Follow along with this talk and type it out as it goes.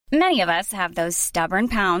Many of us have those stubborn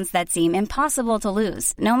pounds that seem impossible to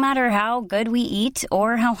lose, no matter how good we eat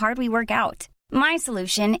or how hard we work out. My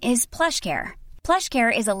solution is PlushCare.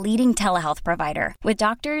 PlushCare is a leading telehealth provider with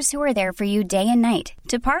doctors who are there for you day and night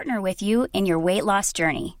to partner with you in your weight loss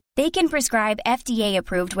journey. They can prescribe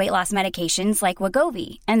FDA-approved weight loss medications like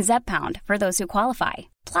Wegovy and Zepbound for those who qualify.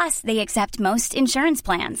 Plus, they accept most insurance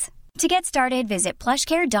plans. To get started, visit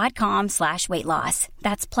plushcare.com/weightloss.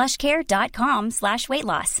 That's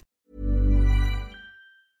plushcare.com/weightloss.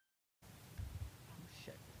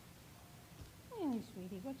 Hey,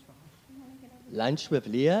 sweetie, what's wrong? Lunch with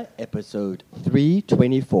Leah, episode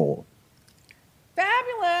 324.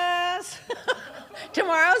 Fabulous!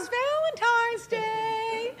 Tomorrow's Valentine's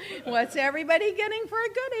Day. What's everybody getting for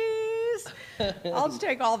goodies? I'll just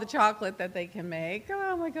take all the chocolate that they can make.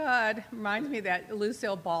 Oh my God! Reminds me of that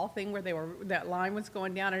Lucille Ball thing where that line was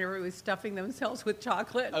going down and everybody was stuffing themselves with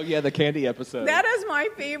chocolate. Oh yeah, the candy episode. That is my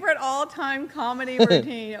favorite all-time comedy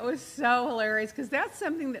routine. It was so hilarious because that's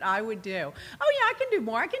something that I would do. Oh yeah, I can do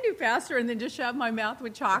more. I can do faster and then just shove my mouth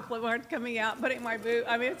with chocolate when it's coming out, put it in my boot.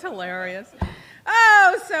 I mean, it's hilarious.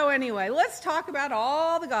 Oh, so anyway, let's talk about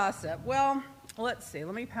all the gossip. Well, let's see.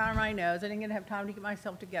 Let me powder my nose. I didn't have time to get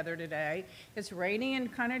myself together today. It's rainy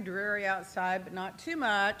and kind of dreary outside, but not too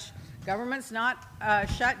much. Government's not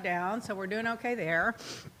shut down, so we're doing okay there.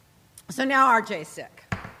 So now RJ's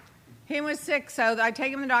sick. He was sick, so I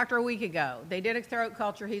take him to the doctor a week ago. They did a throat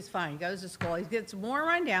culture. He's fine. He goes to school. He gets more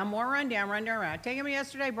rundown. I take him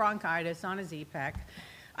yesterday, bronchitis on his EPEC.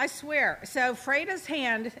 I swear. So Freda's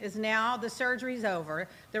hand is now, the surgery's over.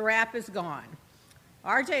 The wrap is gone.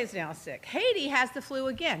 RJ is now sick. Haiti has the flu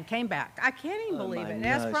again. Came back. I can't even believe it.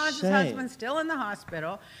 Esperanza's husband's still in the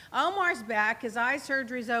hospital. Omar's back. His eye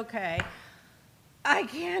surgery's okay. I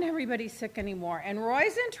can't. Everybody's sick anymore. And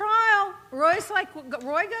Roy's in trial. Roy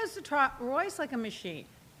goes to trial. Roy's like a machine.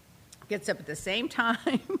 Gets up at the same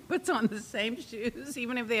time, puts on the same shoes,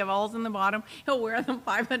 even if they have holes in the bottom. He'll wear them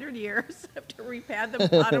 500 years, have to repad the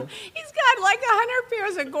bottom. He's got like 100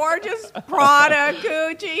 pairs of gorgeous Prada,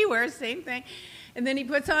 Gucci. He wears the same thing. And then he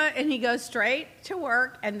puts on, and he goes straight to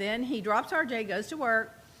work, and then he drops RJ, goes to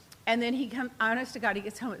work, and then he comes, honest to God, he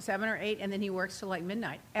gets home at 7 or 8, and then he works till like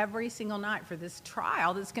midnight every single night for this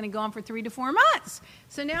trial that's going to go on for 3 to 4 months.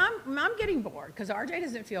 So now I'm getting bored because RJ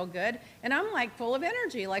doesn't feel good, and I'm like full of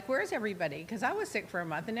energy. Like, where's everybody? Because I was sick for a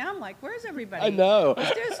month, and now I'm like, where's everybody? I know.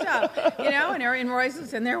 Let's do stuff, and Royce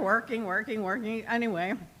is in there working.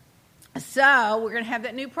 Anyway. So we're going to have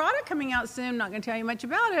that new product coming out soon. I'm not going to tell you much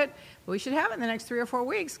about it, but we should have it in the next 3 or 4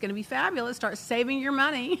 weeks. It's going to be fabulous. Start saving your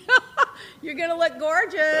money. You're going to look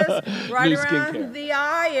gorgeous right around the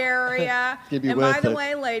eye area. And by the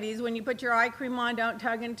way, ladies, when you put your eye cream on, don't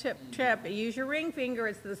tug and tip. Use your ring finger.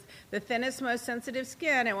 It's the thinnest, most sensitive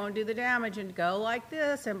skin. It won't do the damage. And go like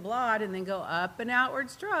this and blot, and then go up and outward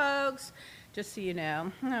strokes, just so you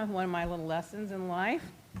know. One of my little lessons in life.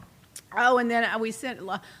 Oh, and then we sent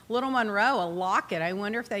little Monroe a locket. I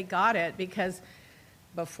wonder if they got it because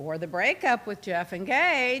before the breakup with Jeff and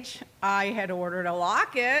Gage, I had ordered a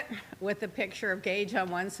locket with a picture of Gage on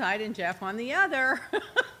one side and Jeff on the other.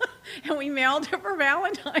 And we mailed it for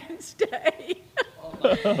Valentine's Day.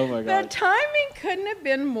 Oh, my God. The timing couldn't have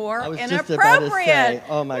been more inappropriate. Just about to say,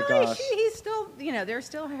 oh, my gosh. He's still, they're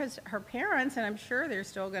still her parents, and I'm sure they're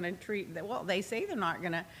still going to treat, well, they say they're not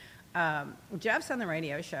going to. Jeff's on the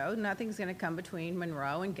radio show. Nothing's going to come between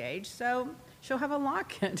Monroe and Gage, so she'll have a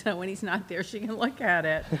locket. When he's not there, she can look at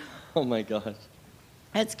it. Oh, my gosh.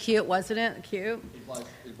 It's cute, wasn't it? Cute?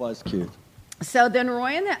 It was cute. So then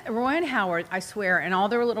Roy and Howard, I swear, and all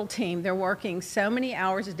their little team, they're working so many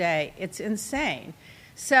hours a day. It's insane.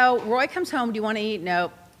 So Roy comes home. Do you want to eat?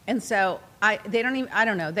 Nope. And so I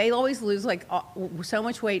don't know. They always lose like so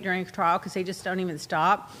much weight during trial because they just don't even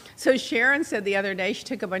stop. So Sharon said the other day she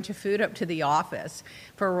took a bunch of food up to the office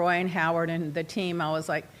for Roy and Howard and the team. I was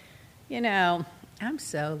like, I'm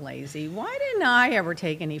so lazy. Why didn't I ever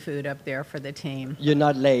take any food up there for the team? You're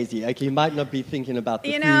not lazy. Okay, you might not be thinking about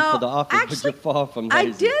the food for the office, actually, but you're far from lazy.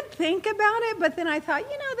 I did think about it, but then I thought,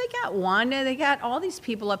 they got Wanda, they got all these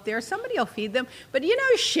people up there. Somebody will feed them. But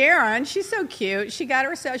Sharon, she's so cute. She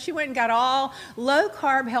went and got all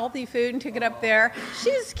low-carb, healthy food and took it up there.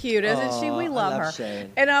 She's cute, isn't she? We love her.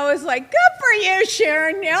 Sharon. And I was like, good for you,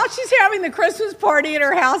 Sharon. Now she's having the Christmas party at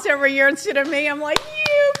her house every year instead of me. I'm like,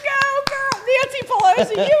 you go, girl. Nancy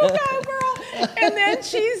Pelosi, you go, girl. And then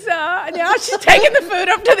she's now she's taking the food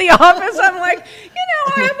up to the office. I'm like,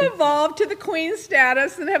 I have evolved to the queen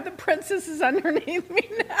status and have the princesses underneath me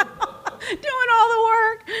now doing all the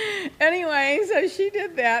work. Anyway, so she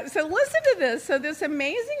did that. So listen to this. So this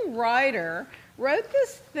amazing writer wrote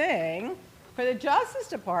this thing for the Justice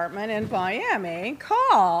Department in Miami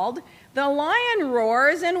called The Lion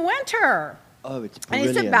Roars in Winter. Oh, it's brilliant.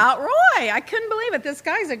 And it's about Roy. I couldn't believe it. This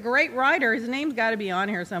guy's a great writer. His name's got to be on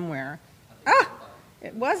here somewhere.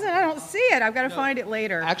 It wasn't. I don't see it. I've got to find it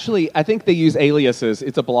later. Actually, I think they use aliases.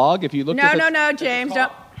 It's a blog. If you look at No, James.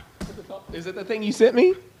 Don't. Is it the thing you sent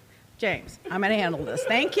me? James, I'm going to handle this.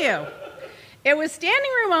 Thank you. It was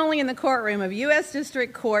standing room only in the courtroom of U.S.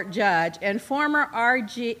 District Court Judge and former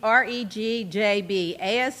REGJB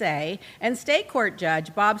ASA and State Court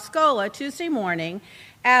Judge Bob Scola Tuesday morning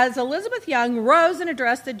as Elizabeth Young rose and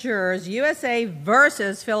addressed the jurors, USA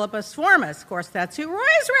versus Philippus Formus. Of course, that's who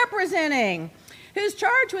Roy's representing, who's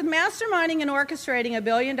charged with masterminding and orchestrating a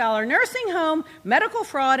billion-dollar nursing home, medical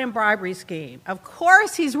fraud, and bribery scheme. Of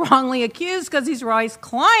course, he's wrongly accused because he's Roy's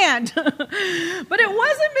client. But it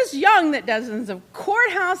wasn't Miss Young that dozens of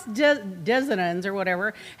courthouse denizens or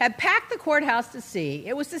whatever had packed the courthouse to see.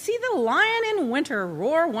 It was to see the lion in winter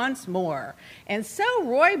roar once more. And so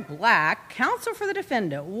Roy Black, counsel for the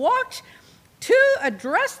defendant, walked to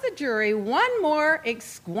address the jury once more,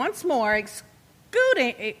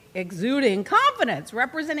 exuding confidence,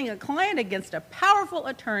 representing a client against a powerful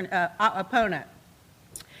opponent.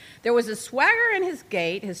 There was a swagger in his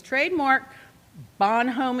gait, his trademark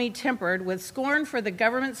bonhomie tempered with scorn for the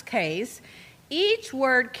government's case, each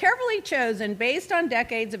word carefully chosen based on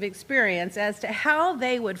decades of experience as to how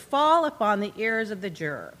they would fall upon the ears of the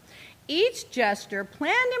juror. Each gesture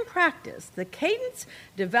planned and practiced, the cadence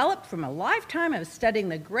developed from a lifetime of studying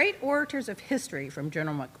the great orators of history, from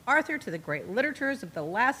General MacArthur to the great literateurs of the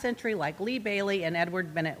last century like Lee Bailey and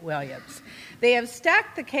Edward Bennett Williams. They have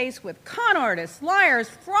stacked the case with con artists, liars,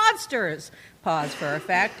 fraudsters, pause for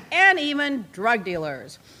effect, and even drug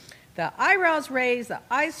dealers. The eyebrows raised, the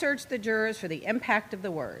eyes searched the jurors for the impact of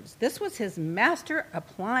the words. This was his master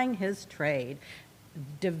applying his trade.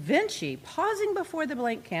 Da Vinci pausing before the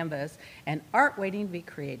blank canvas and art waiting to be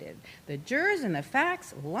created. The jurors and the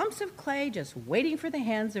facts, lumps of clay just waiting for the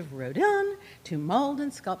hands of Rodin to mold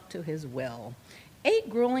and sculpt to his will. 8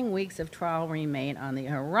 grueling weeks of trial remain on the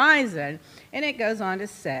horizon, and it goes on to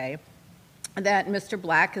say that Mr.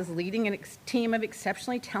 Black is leading a team of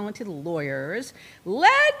exceptionally talented lawyers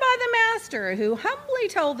led by the master, who humbly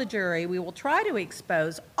told the jury, "We will try to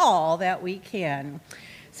expose all that we can."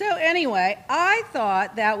 So anyway, I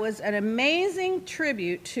thought that was an amazing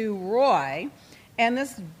tribute to Roy, and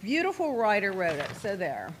this beautiful writer wrote it. So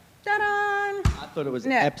there. Ta-da! I thought it was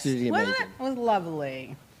absolutely amazing. Well, it was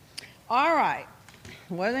lovely. All right.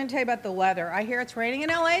 What was I going to tell you about the weather? I hear it's raining in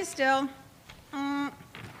L.A. still. And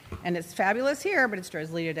it's fabulous here, but it's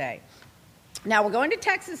drizzly today. Now, we're going to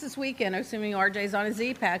Texas this weekend, assuming RJ's on a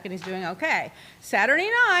Z-Pack and he's doing okay. Saturday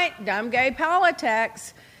night, Dumb Gay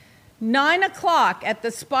Politics. 9 o'clock at the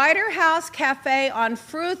Spider House Cafe on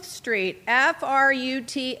Fruth Street,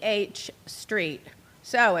 Fruth Street.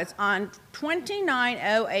 So it's on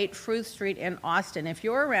 2908 Fruth Street in Austin. If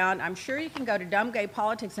you're around, I'm sure you can go to Dumb Gay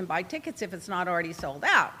Politics and buy tickets if it's not already sold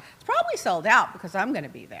out. It's probably sold out because I'm going to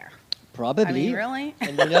be there. Probably. I mean, really?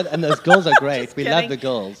 And those girls are great. We love the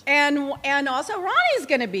girls. And also Ronnie's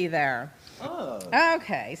going to be there. Oh.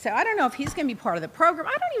 Okay, so I don't know if he's going to be part of the program. I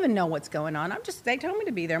don't even know what's going on. They told me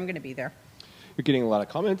to be there. I'm going to be there. You're getting a lot of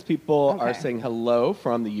comments. People are saying hello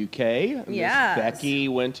from the UK. Yes. Becky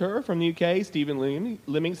Winter from the UK. Stephen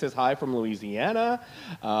Lemming says hi from Louisiana.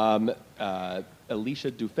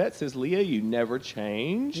 Alicia Dufett says, Leah, you never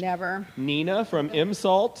change. Never. Nina from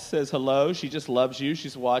Imsalt says hello. She just loves you.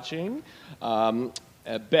 She's watching.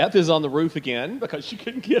 Beth is on the roof again because she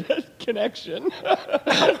couldn't get a connection.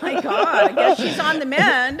 Oh, my God. I guess she's on the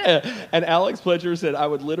mend. And Alex Pledger said, I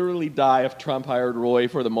would literally die if Trump hired Roy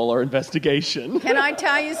for the Mueller investigation. Can I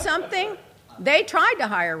tell you something? They tried to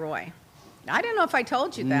hire Roy. I don't know if I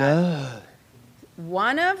told you that. No.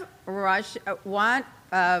 One of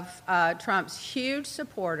Trump's huge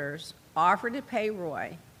supporters offered to pay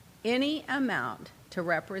Roy any amount to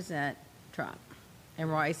represent Trump. And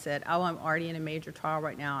Roy said, I'm already in a major trial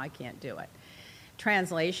right now. I can't do it.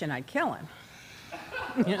 Translation, I'd kill him.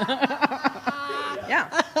 Yeah.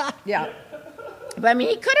 But, I mean,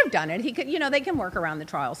 he could have done it. He could, they can work around the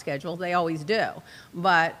trial schedule. They always do.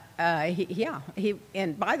 But,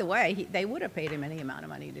 and by the way, they would have paid him any amount of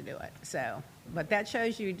money to do it. So, but that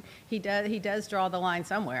shows you he does draw the line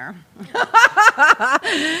somewhere. How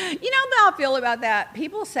I feel about that?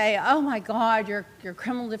 People say, oh, my God, you're a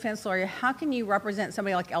criminal defense lawyer. How can you represent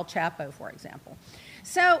somebody like El Chapo, for example?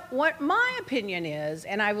 So what my opinion is,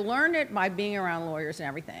 and I've learned it by being around lawyers and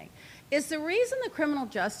everything, is the reason the criminal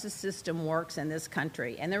justice system works in this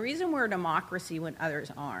country, and the reason we're a democracy when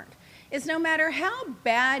others aren't, is no matter how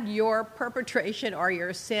bad your perpetration or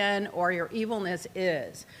your sin or your evilness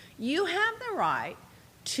is, you have the right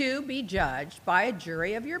to be judged by a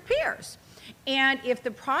jury of your peers. And if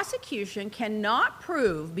the prosecution cannot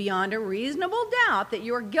prove beyond a reasonable doubt that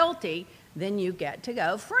you're guilty, then you get to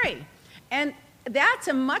go free. And that's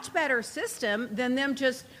a much better system than them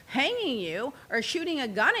just hanging you or shooting a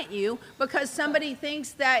gun at you because somebody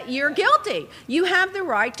thinks that you're guilty. You have the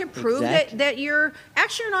right to prove that you're...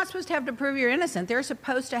 Actually, you're not supposed to have to prove you're innocent. They're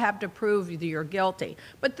supposed to have to prove that you're guilty.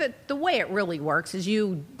 But the way it really works is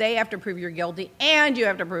they have to prove you're guilty and you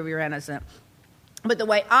have to prove you're innocent. But the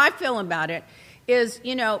way I feel about it is,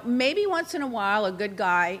 maybe once in a while a good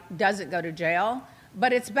guy doesn't go to jail,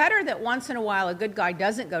 but it's better that once in a while a good guy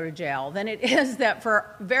doesn't go to jail than it is that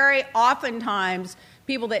for very oftentimes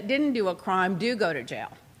people that didn't do a crime do go to jail.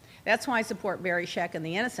 That's why I support Barry Scheck and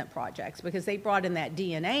the Innocent Projects, because they brought in that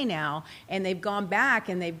DNA now, and they've gone back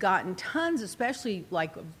and they've gotten tons, especially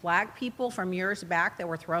like black people from years back that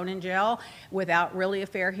were thrown in jail without really a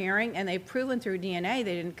fair hearing, and they've proven through DNA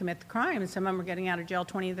they didn't commit the crime, and some of them are getting out of jail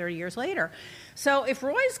 20, 30 years later. So if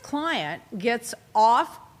Roy's client gets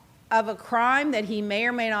off of a crime that he may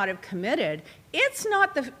or may not have committed, it's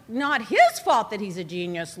not his fault that he's a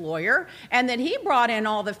genius lawyer and that he brought in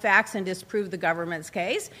all the facts and disproved the government's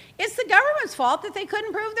case. It's the government's fault that they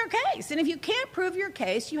couldn't prove their case. And if you can't prove your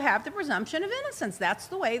case, you have the presumption of innocence. That's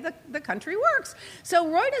the way the country works. So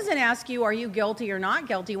Roy doesn't ask you, are you guilty or not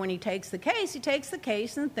guilty when he takes the case. He takes the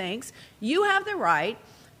case and thinks you have the right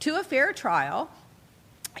to a fair trial,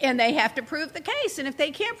 and they have to prove the case. And if they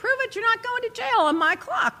can't prove it, you're not going to jail on my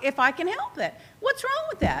clock if I can help it. What's wrong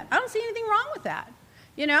with that? I don't see anything wrong with that,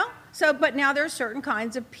 So, but now there are certain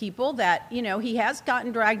kinds of people that, he has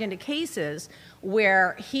gotten dragged into cases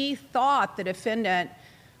where he thought the defendant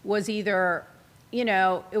was either,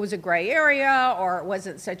 it was a gray area or it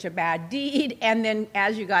wasn't such a bad deed. And then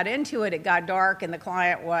as you got into it, it got dark and the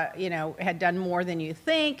client, had done more than you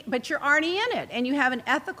think, but you're already in it. And you have an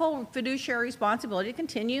ethical fiduciary responsibility to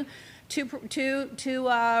continue to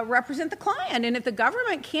represent the client. And if the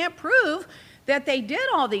government can't prove that they did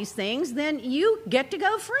all these things, then you get to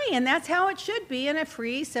go free. And that's how it should be in a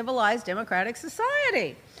free, civilized, democratic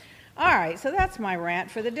society. All right, so that's my rant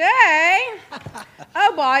for the day.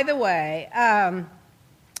 Oh, by the way,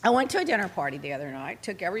 I went to a dinner party the other night,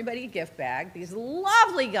 took everybody a gift bag. These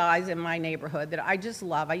lovely guys in my neighborhood that I just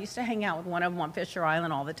love. I used to hang out with one of them on Fisher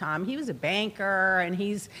Island all the time. He was a banker, and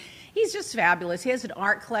he's just fabulous. He has an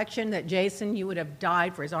art collection that, Jason, you would have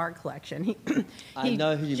died for his art collection. He I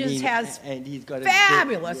know who you just mean, has and he's got a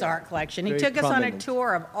fabulous art collection. He took us on a prominent.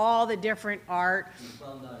 tour of all the different art. He's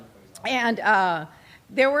well known for his art. And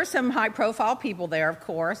there were some high-profile people there, of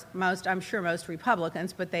course. I'm sure most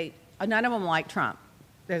Republicans, but none of them liked Trump.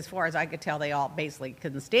 As far as I could tell, they all basically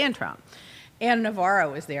couldn't stand Trump. Ann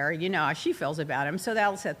Navarro was there. You know how she feels about him, so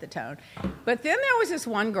that'll set the tone. But then there was this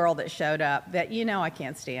one girl that showed up that, I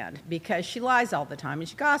can't stand because she lies all the time and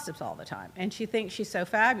she gossips all the time. And she thinks she's so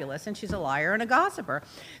fabulous, and she's a liar and a gossiper.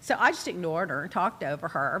 So I just ignored her and talked over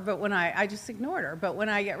her, but I just ignored her. But when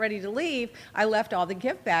I get ready to leave, I left all the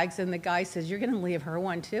gift bags, and the guy says, "You're going to leave her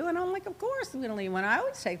one too?" And I'm like, "Of course I'm going to leave one. I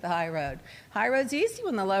always take the high road. High road's easy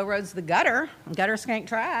when the low road's the gutter. Gutter skank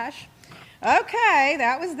trash." Okay,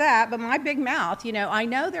 that was that. But my big mouth, I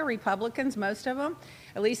know they're Republicans, most of them,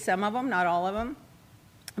 at least some of them, not all of them,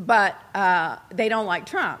 but they don't like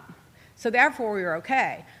Trump. So therefore, we were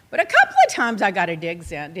okay. But a couple of times I got a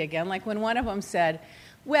dig in, like when one of them said,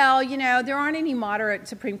 well, there aren't any moderate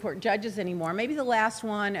Supreme Court judges anymore. Maybe the last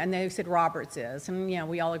one, and they said Roberts is, and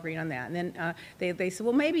we all agreed on that. And then they said,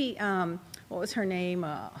 well, maybe, what was her name?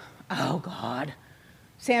 Oh, God.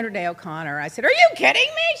 Sandra Day O'Connor. I said, are you kidding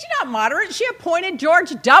me? She's not moderate. She appointed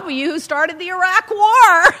George W., who started the Iraq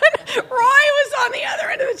War. Roy was on the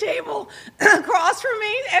other end of the table across from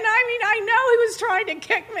me, and I know he was trying to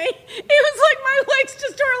kick me. He was like, my legs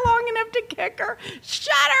just aren't long enough to kick her.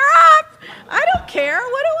 Shut her up. I don't care.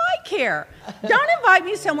 What do I care? Don't invite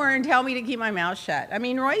me somewhere and tell me to keep my mouth shut.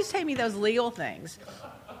 Roy used to take me those legal things.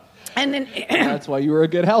 And then that's why you were a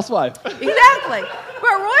good housewife. Exactly.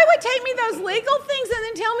 But Roy would take me those legal things and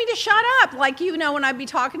then tell me to shut up. Like, when I'd be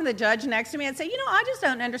talking to the judge next to me, I'd say, I just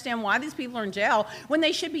don't understand why these people are in jail when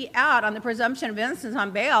they should be out on the presumption of innocence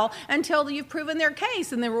on bail until you've proven their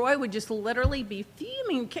case. And then Roy would just literally be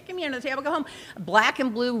fuming, kicking me under the table, go home, black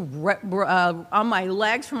and blue on my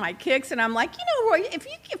legs from my kicks. And I'm like, Roy, if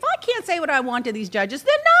I can't say what I want to these judges,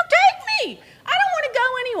 then don't take me. I don't want to go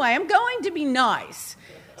anyway. I'm going to be nice.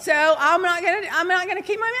 So I'm not gonna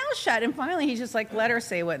keep my mouth shut. And finally, he's just like, let her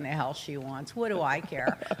say what in the hell she wants. What do I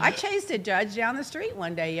care? I chased a judge down the street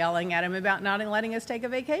one day, yelling at him about not letting us take a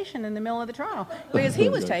vacation in the middle of the trial because he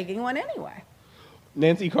was taking one anyway.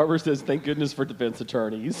 Nancy Carver says, thank goodness for defense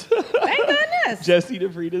attorneys. Thank goodness. Jesse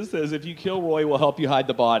DeFrida says, if you kill Roy, we'll help you hide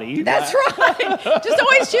the body. That's right. Just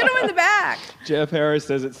always shoot him in the back. Jeff Harris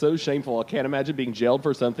says, it's so shameful. I can't imagine being jailed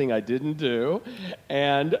for something I didn't do.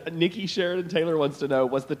 And Nikki Sheridan Taylor wants to know,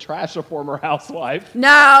 was the trash a former housewife?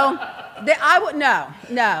 No.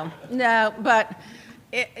 No. But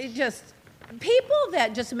it just, people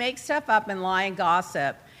that just make stuff up and lie and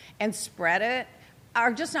gossip and spread it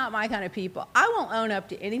are just not my kind of people. I won't own up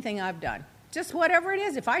to anything I've done. Just whatever it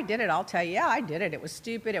is. If I did it, I'll tell you, yeah, I did it. It was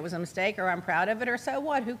stupid. It was a mistake, or I'm proud of it, or so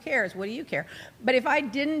what? Who cares? What do you care? But if I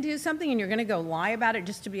didn't do something and you're going to go lie about it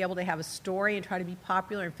just to be able to have a story and try to be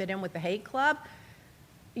popular and fit in with the hate club,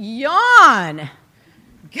 yawn.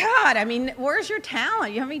 God, I mean, where's your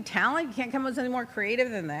talent? You have any talent? You can't come up with something more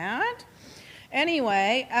creative than that?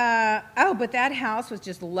 Anyway, but that house was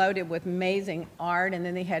just loaded with amazing art, and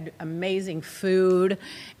then they had amazing food,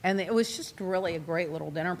 and it was just really a great little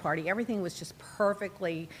dinner party. Everything was just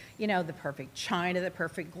perfectly, the perfect china, the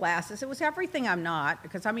perfect glasses. It was everything I'm not,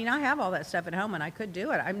 because, I have all that stuff at home, and I could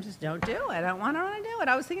do it. I just don't do it. I don't want to do it.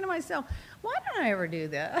 I was thinking to myself, why don't I ever do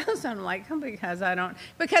this? I'm like,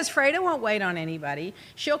 because Freda won't wait on anybody.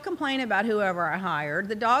 She'll complain about whoever I hired.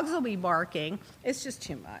 The dogs will be barking. It's just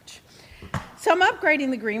too much. So I'm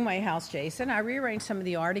upgrading the Greenway house, Jason. I rearranged some of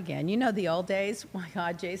the art again. You know the old days? Oh my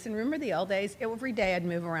God, Jason, remember the old days? Every day I'd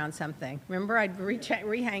move around something. Remember, I'd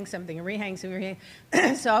rehang something.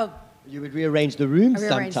 So you would rearrange the room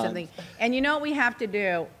sometimes. Something. And you know what we have to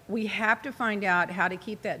do? We have to find out how to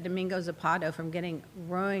keep that Domingo Zapata from getting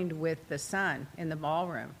ruined with the sun in the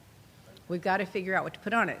ballroom. We've got to figure out what to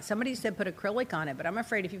put on it. Somebody said put acrylic on it, but I'm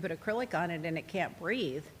afraid if you put acrylic on it and it can't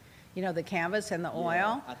breathe, the canvas and the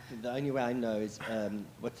oil. Yeah, the only way I know is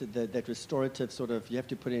that restorative sort of, you have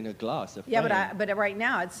to put in a glass. Yeah, but right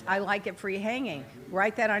now I like it free hanging.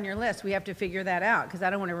 Write that on your list. We have to figure that out because I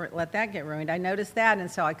don't want to let that get ruined. I noticed that, and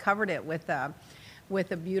so I covered it with a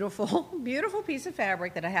beautiful, beautiful piece of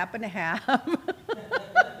fabric that I happen to have.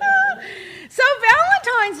 So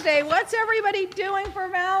Valentine's Day, what's everybody doing for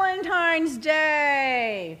Valentine's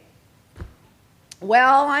Day?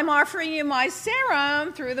 Well, I'm offering you my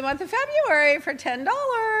serum through the month of February for $10.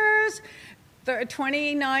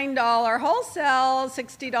 $29 wholesale,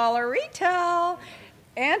 $60 retail,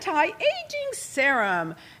 anti-aging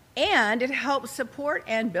serum. And it helps support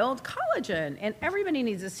and build collagen. And everybody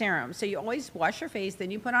needs a serum. So you always wash your face,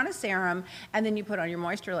 then you put on a serum, and then you put on your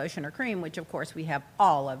moisture lotion or cream, which, of course, we have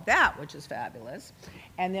all of that, which is fabulous.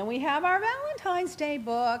 And then we have our Valentine's Day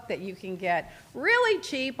book that you can get really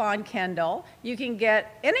cheap on Kindle. You can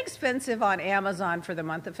get inexpensive on Amazon for the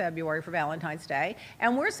month of February for Valentine's Day.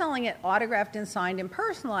 And we're selling it autographed and signed and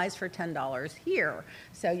personalized for $10 here.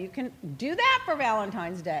 So you can do that for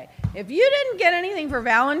Valentine's Day. If you didn't get anything for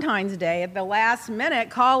Valentine's Day at the last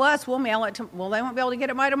minute, call us. We'll mail it they won't be able to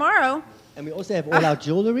get it by tomorrow. And we also have all our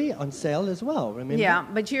jewelry on sale as well, remember? Yeah,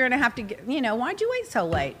 but you're going to have to get, why'd you wait so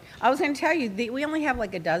late? I was going to tell you, we only have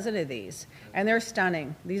like a dozen of these, and they're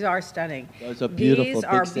stunning. These are stunning. Those are beautiful. These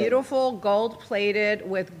are beautiful, gold-plated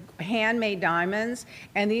with handmade diamonds,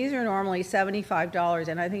 and these are normally $75,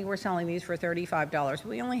 and I think we're selling these for $35.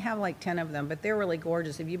 We only have like 10 of them, but they're really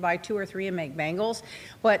gorgeous. If you buy 2 or 3 and make bangles.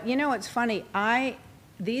 But, it's funny.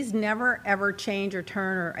 These never, ever change or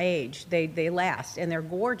turn or age. They last, and they're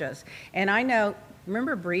gorgeous. And I know,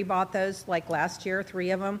 remember Bree bought those like last year,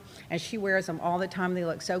 3 of them, and she wears them all the time. They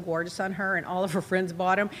look so gorgeous on her, and all of her friends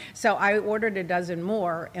bought them. So I ordered a dozen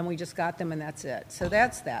more, and we just got them, and that's it. So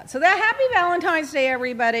that's that. So happy Valentine's Day,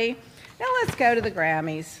 everybody. Now let's go to the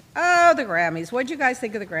Grammys. Oh, the Grammys. What did you guys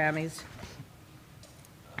think of the Grammys?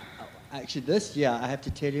 Actually, this year, I have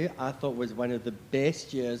to tell you, I thought was one of the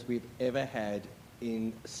best years we've ever had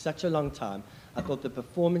in such a long time. I thought the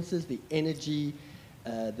performances, the energy,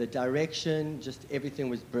 the direction, just everything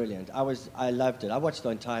was brilliant. I loved it. I watched the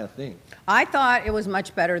entire thing. I thought it was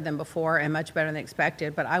much better than before and much better than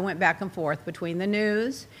expected, but I went back and forth between the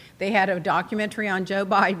news. They had a documentary on Joe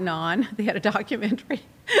Biden on. They had a documentary.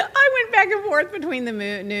 I went back and forth between the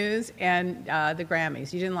news and the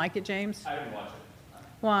Grammys. You didn't like it, James? I didn't watch it.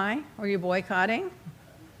 Why? Were you boycotting?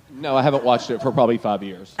 No, I haven't watched it for probably 5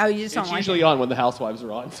 years. Oh, you just don't like it? It's usually on when the Housewives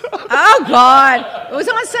are on. Oh, God. It was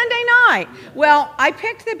on Sunday night. Well, I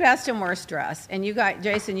picked the best and worst dress. And you guys,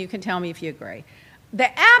 Jason, you can tell me if you agree. The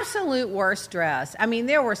absolute worst dress,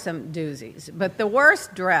 there were some doozies, but the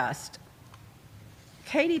worst dressed,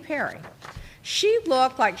 Katy Perry. She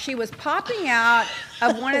looked like she was popping out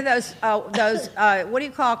of one of those what do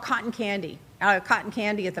you call cotton candy at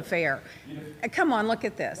the fair. Come on, look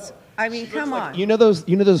at this. I mean, come on. You know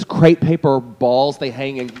those crepe paper balls they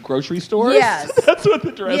hang in grocery stores? Yes. That's what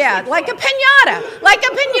the dress looks like a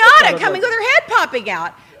pinata coming with her head popping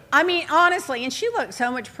out. I mean, honestly, and she looked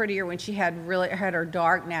so much prettier when she had her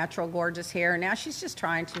dark, natural, gorgeous hair. Now she's just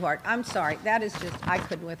trying too hard. I'm sorry. That is just, I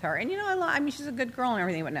couldn't with her. And, I mean, she's a good girl and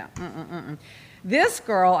everything, but no. This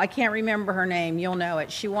girl, I can't remember her name. You'll know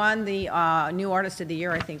it. She won the New Artist of the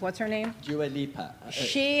Year, I think. What's her name? Dua Lipa.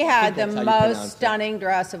 She had the most stunning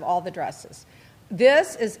dress of all the dresses.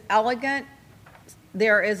 This is elegant.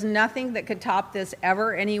 There is nothing that could top this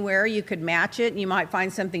ever anywhere. You could match it. You might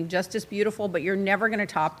find something just as beautiful, but you're never going to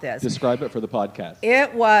top this. Describe it for the podcast.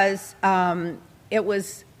 It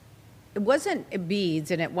wasn't beads,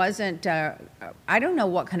 and it wasn't. I don't know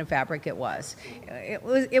what kind of fabric it was.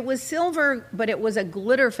 It was silver, but it was a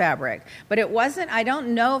glitter fabric. But it wasn't. I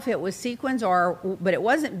don't know if it was sequins but it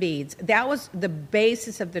wasn't beads. That was the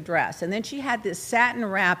basis of the dress. And then she had this satin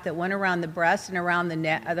wrap that went around the breast and around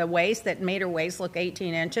the waist that made her waist look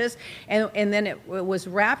 18 inches. And then it was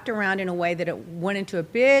wrapped around in a way that it went into a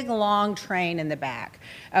big long train in the back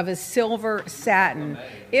of a silver satin.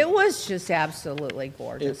 It was just absolutely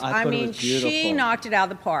gorgeous. I mean, she knocked it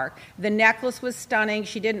out of the park. The necklace was stunning.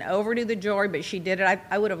 She didn't overdo the jewelry, but she did it.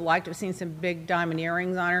 I would have liked to have seen some big diamond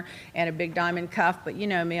earrings on her and a big diamond cuff, but you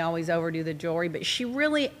know me, I always overdo the jewelry. But she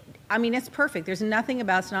really, I mean, it's perfect. There's nothing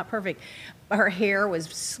about it's not perfect. Her hair was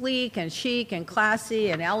sleek and chic and classy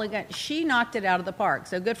and elegant. She knocked it out of the park.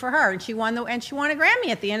 So good for her. And she won a Grammy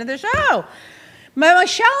at the end of the show.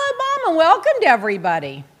 Michelle Obama welcomed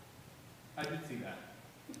everybody. I did see that.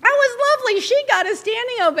 That was lovely. She got a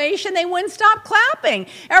standing ovation. They wouldn't stop clapping.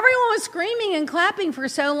 Everyone was screaming and clapping for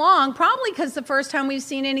so long, probably because the first time we've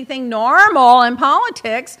seen anything normal in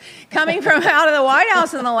politics coming from out of the White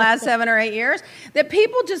House in the last 7 or 8 years, that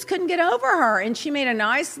people just couldn't get over her. And she made a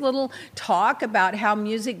nice little talk about how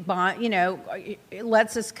music, it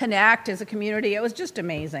lets us connect as a community. It was just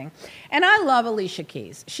amazing. And I love Alicia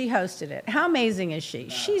Keys. She hosted it. How amazing is she?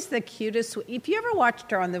 She's the cutest. If you ever watched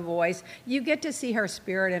her on The Voice, you get to see her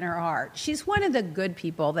spirit in her heart. She's one of the good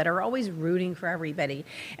people that are always rooting for everybody.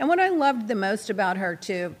 And what I loved the most about her,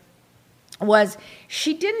 too, was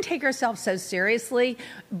she didn't take herself so seriously,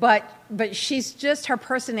 but she's just, her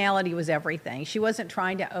personality was everything. She wasn't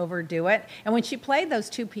trying to overdo it. And when she played those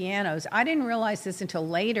two pianos, I didn't realize this until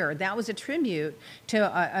later. That was a tribute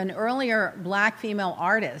to an earlier black female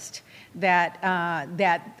artist that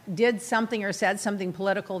did something or said something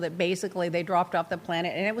political that basically they dropped off the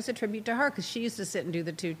planet, and it was a tribute to her because she used to sit and do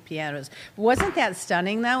the two pianos. Wasn't that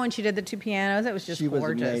stunning, though, when she did the two pianos? It was just gorgeous. She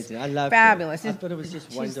was amazing. I loved fabulous. Her. I thought it was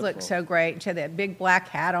just wonderful. She looked so great. She had that big black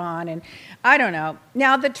hat on, and I don't know.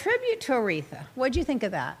 Now, the tribute to Aretha, what did you think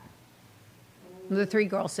of that? The three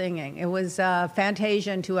girls singing. It was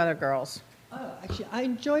Fantasia and two other girls. Oh, actually, I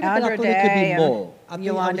enjoyed it, but I thought it could be more. I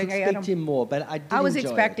was expecting more, but I did I was enjoy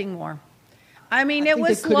expecting it. more. I mean, it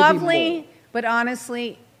was lovely, but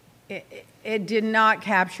honestly, it did not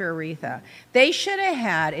capture Aretha. They should have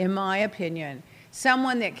had, in my opinion,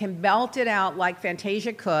 someone that can belt it out like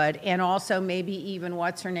Fantasia could, and also maybe even,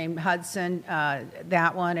 what's her name, Hudson,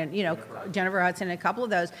 that one, and, Jennifer Hudson, and a couple of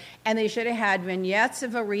those. And they should have had vignettes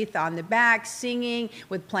of Aretha on the back, singing,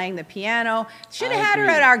 with playing the piano. Should have had her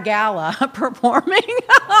at our gala performing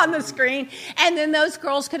on the screen. And then those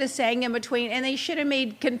girls could have sang in between, and they should have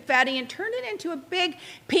made confetti and turned it into a big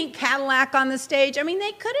pink Cadillac on the stage. I mean,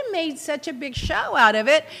 they could have made such a big show out of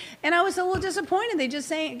it. And I was a little disappointed. They just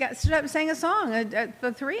stood up and sang a song.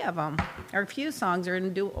 The three of them, or a few songs, or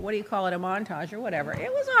what do you call it, a montage or whatever.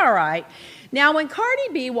 It was all right. Now, when Cardi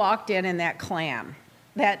B walked in that clam,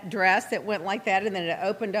 that dress that went like that, and then it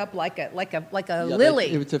opened up like a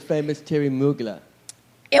lily. It was a famous Terry Mugler.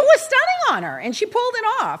 It was stunning on her, and she pulled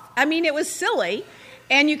it off. I mean, it was silly,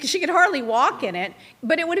 and she could hardly walk in it,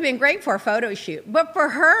 but it would have been great for a photo shoot. But for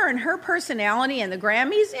her and her personality and the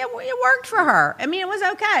Grammys, it worked for her. I mean, it was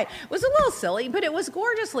okay. It was a little silly, but it was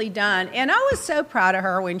gorgeously done. And I was so proud of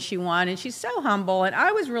her when she won, and she's so humble, and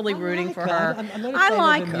I was really rooting for her. I'm not a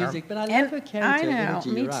fan of her music, but I love her character. I know,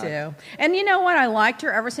 me too. And you know what? I liked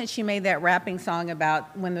her ever since she made that rapping song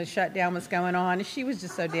about when the shutdown was going on. She was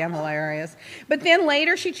just so damn hilarious. But then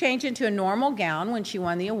later she changed into a normal gown when she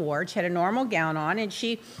won the award. She had a normal gown on, and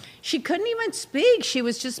she couldn't even speak. She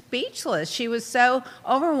was just speechless. She was so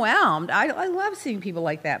overwhelmed. I love seeing people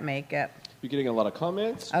like that make it. You're getting a lot of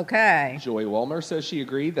comments. Okay. Joy Walmer says she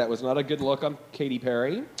agreed that was not a good look on Katy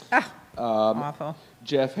Perry. Awful.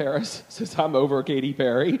 Jeff Harris says, I'm over Katy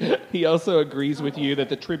Perry. He also agrees with you that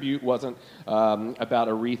the tribute wasn't about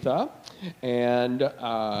Aretha. And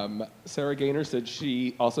Sarah Gaynor said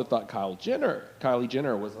she also thought Kylie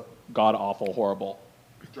Jenner was god-awful, horrible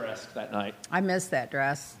dressed that night. I missed that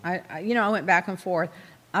dress. I went back and forth.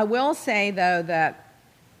 I will say, though, that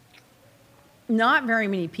not very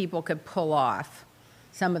many people could pull off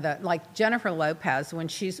some of the, like Jennifer Lopez, when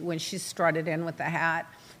she strutted in with the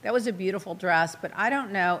hat. That was a beautiful dress, but I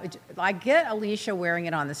don't know. I get Alicia wearing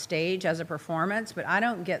it on the stage as a performance, but I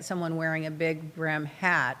don't get someone wearing a big brim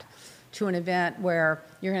hat to an event where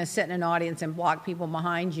you're going to sit in an audience and block people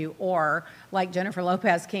behind you, or like Jennifer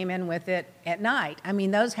Lopez came in with it at night. I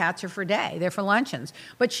mean, those hats are for day. They're for luncheons.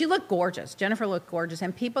 But she looked gorgeous. Jennifer looked gorgeous.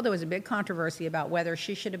 And there was a big controversy about whether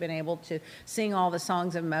she should have been able to sing all the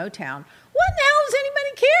songs of Motown. What the hell does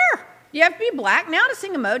anybody care? You have to be black now to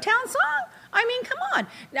sing a Motown song? I mean, come on.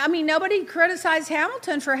 I mean, nobody criticized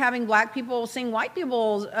Hamilton for having black people sing white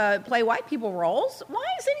people, play white people roles. Why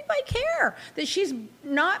does anybody care that she's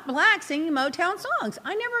not black singing Motown songs?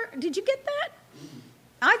 Did you get that?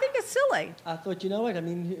 I think it's silly. I thought, you know what? I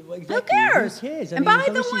mean, exactly. Who cares? Who cares? And by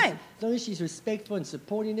the way, as long as she's respectful and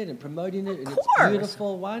supporting it and promoting it, and it's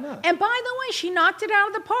beautiful, why not? And by the way, she knocked it out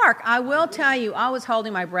of the park. I will tell you, I was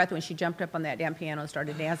holding my breath when she jumped up on that damn piano and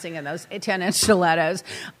started dancing in those 10-inch stilettos.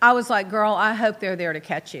 I was like, girl, I hope they're there to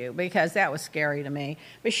catch you, because that was scary to me.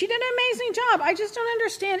 But she did an amazing job. I just don't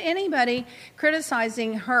understand anybody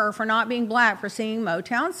criticizing her for not being black for singing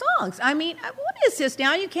Motown songs. I mean, what is this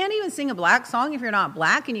now? You can't even sing a black song if you're not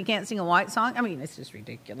black, and you can't sing a white song? I mean, it's just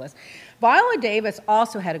ridiculous. Viola Davis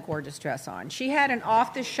also had a gorgeous dress on. She had an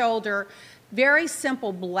off-the-shoulder, very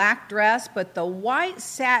simple black dress, but the white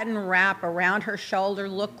satin wrap around her shoulder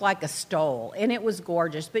looked like a stole, and it was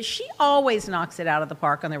gorgeous. But she always knocks it out of the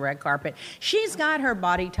park on the red carpet. She's got her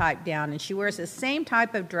body type down, and she wears the same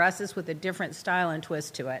type of dresses with a different style and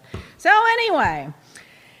twist to it. So anyway,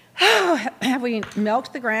 have we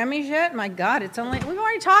milked the Grammys yet? My God, we've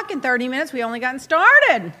already talked in 30 minutes. We only gotten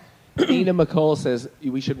started. Nina McCall says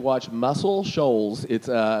we should watch Muscle Shoals. It's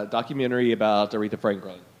a documentary about Aretha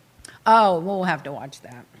Franklin. Oh, we'll have to watch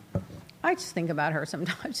that. I just think about her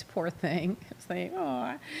sometimes, poor thing.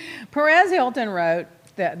 Perez Hilton wrote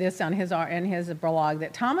this in his blog,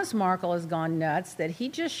 that Thomas Markle has gone nuts, that he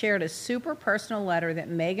just shared a super personal letter that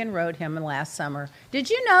Meghan wrote him last summer. Did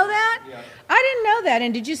you know that? Yeah. I didn't know that.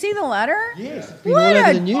 And did you see the letter? Yes. It's been all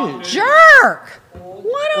over the news. Jerk!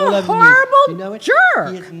 What a horrible jerk!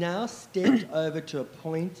 He has now stepped over to a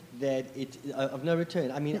point that it's of no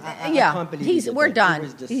return. I mean, I can't believe we're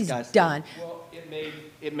done. He's done. Well,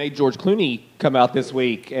 it made George Clooney come out this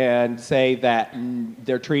week and say that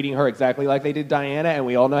they're treating her exactly like they did Diana, and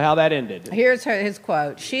we all know how that ended. Here's his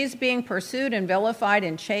quote. She's being pursued and vilified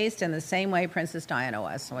and chased in the same way Princess Diana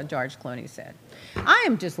was, what George Clooney said. I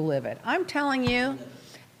am just livid. I'm telling you,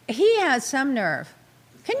 he has some nerve.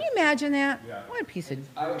 Can you imagine that? Yeah. What a piece of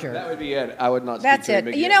jerk. That would be it. I would not speak That's to him it.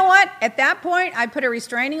 again. You know what? At that point, I'd put a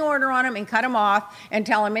restraining order on him and cut him off and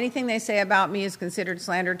tell him anything they say about me is considered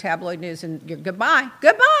slander, tabloid news, and goodbye.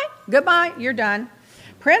 You're done.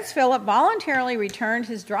 Prince Philip voluntarily returned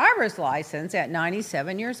his driver's license at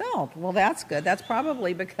 97 years old. Well, that's good. That's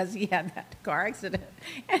probably because he had that car accident.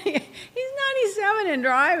 And he's 97 and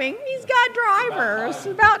driving. He's got drivers.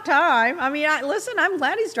 About time. I mean, I'm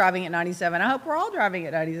glad he's driving at 97. I hope we're all driving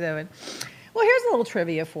at 97. Well, here's a little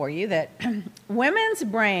trivia for you, that women's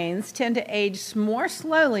brains tend to age more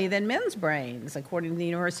slowly than men's brains, according to the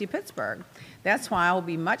University of Pittsburgh. That's why I will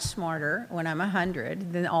be much smarter when I'm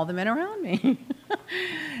 100 than all the men around me.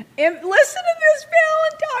 And listen to this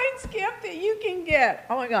Valentine's gift that you can get.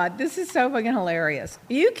 Oh, my God, this is so fucking hilarious.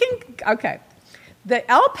 The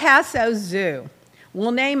El Paso Zoo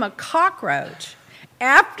will name a cockroach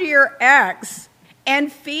after your ex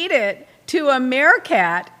and feed it to a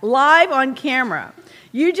meerkat live on camera.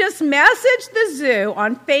 You just message the zoo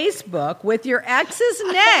on Facebook with your ex's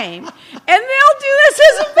name, and they'll do this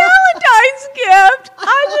as a Valentine's gift.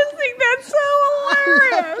 I just think that's so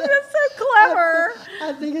hilarious. That's so clever.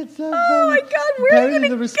 I think it's so funny. Oh, my God. Apparently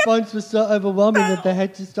the response was so overwhelming that they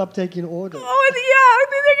had to stop taking orders. Oh, yeah. I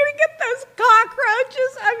mean, they're going to get those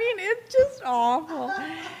cockroaches. I mean, it's just awful.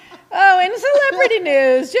 Oh, in celebrity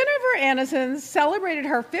news, Jennifer Aniston celebrated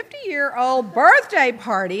her 50-year-old birthday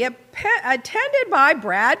party attended by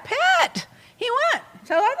Brad Pitt. He went.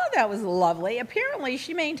 So I thought that was lovely. Apparently,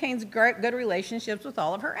 she maintains good relationships with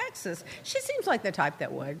all of her exes. She seems like the type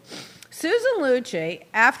that would. Susan Lucci,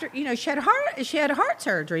 after, she had heart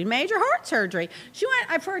surgery, major heart surgery. She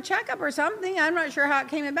went for a checkup or something. I'm not sure how it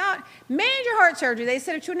came about. Major heart surgery. They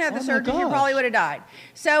said if she wouldn't have the surgery, she probably would have died.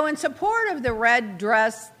 So in support of the red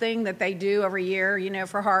dress thing that they do every year,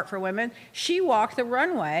 for Heart for Women, she walked the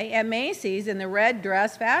runway at Macy's in the red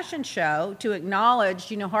dress fashion show to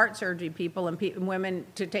acknowledge, heart surgery people and women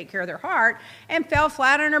to take care of their heart, and fell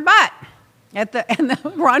flat on her butt in the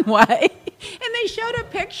runway. And they showed a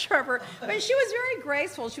picture of her, but she was very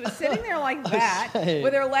graceful. She was sitting there like that,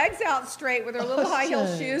 with her legs out straight, with her little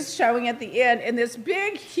high-heel shoes showing at the end, in this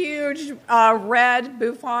big, huge red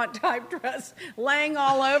bouffant type dress laying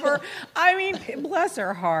all over. I mean, bless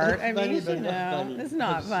her heart. It's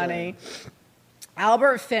not funny.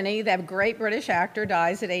 Albert Finney, that great British actor,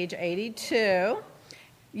 dies at age 82.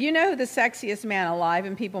 You know who the sexiest man alive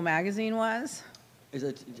in People magazine was? Is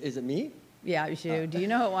it me? Yeah, it was you. Do you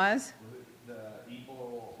know who it was?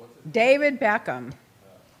 David Beckham.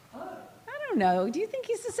 I don't know. Do you think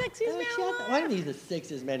he's the sexiest man alive? I don't think he's the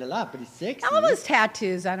sexiest man alive, but he's sexy. All those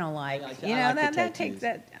tattoos I don't like. I like that takes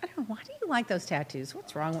that. I don't know. Why do you like those tattoos?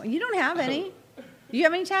 What's wrong with you? You don't have any. Do you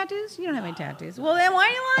have any tattoos? You don't have any tattoos. Well, then why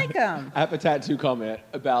do you like them? I have a tattoo comment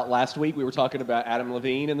about last week. We were talking about Adam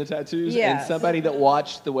Levine and the tattoos, yes. And somebody that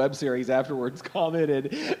watched the web series afterwards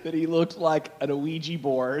commented that he looked like an Ouija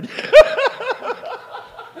board.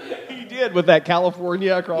 He did, with that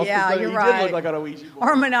California across the state. You're He right. did look like an Ouija board.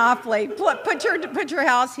 Or Monopoly. Put your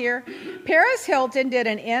house here. Paris Hilton did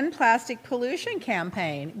an End Plastic Pollution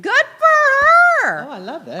campaign. Good for her. Oh, I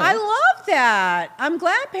love that. I love that. I'm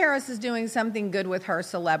glad Paris is doing something good with her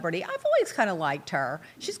celebrity. I've always kind of liked her.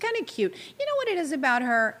 She's kind of cute. You know what it is about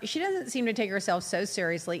her? She doesn't seem to take herself so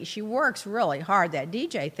seriously. She works really hard, that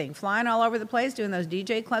DJ thing, flying all over the place, doing those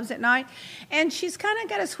DJ clubs at night. And she's kind of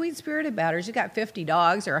got a sweet spirit about her. She's got 50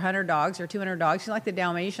 dogs or 100 dogs or 200 dogs. She's like the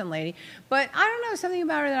Dalmatian lady. But I don't know, something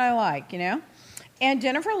about her that I like, And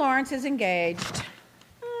Jennifer Lawrence is engaged.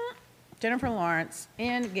 Jennifer Lawrence,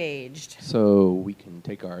 engaged. So we can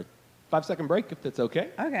take our 5-second break if that's okay.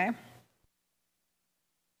 Okay.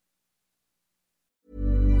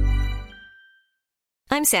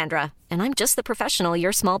 I'm Sandra, and I'm just the professional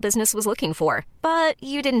your small business was looking for. But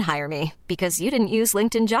you didn't hire me because you didn't use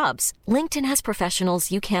LinkedIn Jobs. LinkedIn has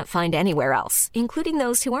professionals you can't find anywhere else, including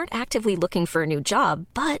those who aren't actively looking for a new job,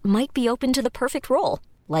 but might be open to the perfect role,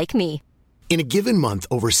 like me. In a given month,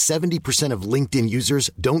 over 70% of LinkedIn users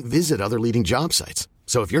don't visit other leading job sites.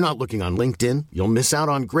 So if you're not looking on LinkedIn, you'll miss out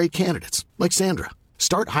on great candidates like Sandra.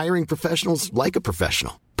 Start hiring professionals like a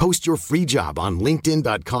professional. Post your free job on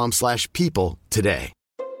linkedin.com/people today.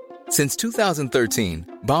 Since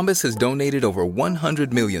 2013, Bombas has donated over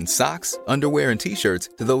 100 million socks, underwear, and T-shirts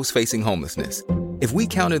to those facing homelessness. If we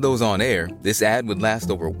counted those on air, this ad would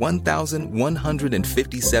last over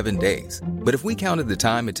 1,157 days. But if we counted the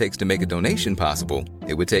time it takes to make a donation possible,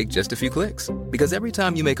 it would take just a few clicks. Because every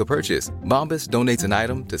time you make a purchase, Bombas donates an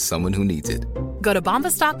item to someone who needs it. Go to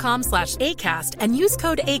bombas.com/ACAST and use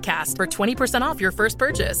code ACAST for 20% off your first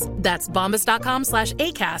purchase. That's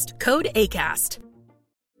bombas.com/ACAST, code ACAST.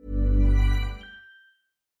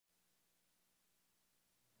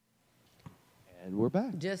 And we're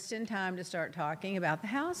back. Just in time to start talking about the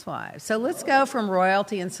Housewives. So let's go from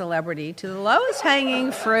royalty and celebrity to the lowest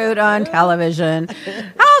hanging fruit on television,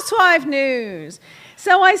 Housewife news.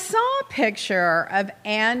 So I saw a picture of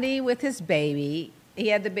Andy with his baby. He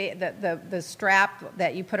had the strap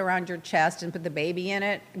that you put around your chest and put the baby in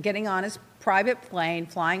it, getting on his private plane,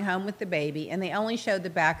 flying home with the baby, and they only showed the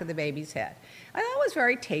back of the baby's head. I thought it was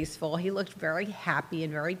very tasteful. He looked very happy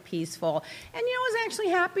and very peaceful. And, I was actually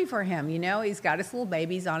happy for him. He's got his little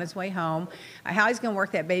baby. He's on his way home. How he's going to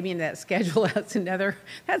work that baby into that schedule, that's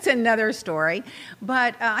another story.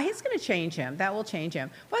 But he's going to change him. That will change him.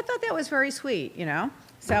 But I thought that was very sweet,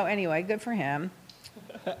 So anyway, good for him.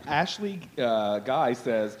 Ashley Guy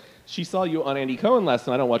says, she saw you on Andy Cohen last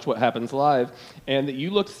night on Watch What Happens Live, and that you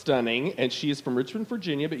looked stunning, and she is from Richmond,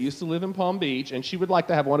 Virginia, but used to live in Palm Beach, and she would like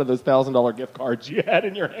to have one of those $1,000 gift cards you had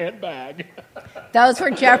in your handbag. Those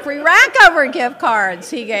were Jeffrey Rackover gift cards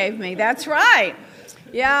he gave me. That's right.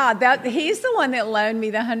 Yeah, he's the one that loaned me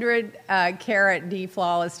the 100 carat D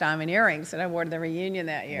flawless diamond earrings that I wore to the reunion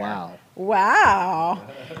that year. Wow. Wow.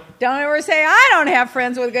 Don't ever say I don't have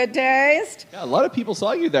friends with good taste. Yeah, a lot of people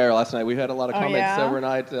saw you there last night. We had a lot of comments yeah?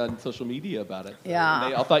 overnight on social media about it. Yeah.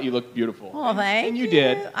 And they all thought you looked beautiful. Well, thank and you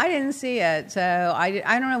did. I didn't see it, so I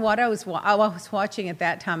don't know what I was watching at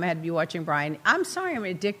that time. I had to be watching Brian. I'm sorry, I'm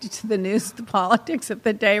addicted to the news, the politics of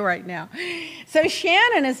the day right now. So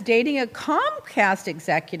Shannon is dating a Comcast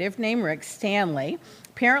executive named Rick Stanley.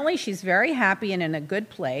 Apparently, she's very happy and in a good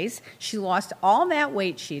place. She lost all that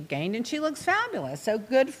weight she'd gained, and she looks fabulous. So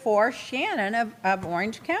good for Shannon of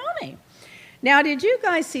Orange County. Now, did you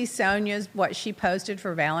guys see Sonia's, what she posted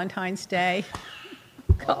for Valentine's Day?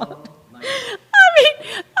 God. I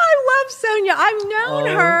mean, I love Sonia. I've known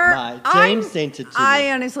her. My. James sent it to me.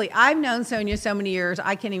 Honestly, I've known Sonia so many years,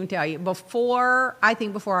 I can't even tell you. Before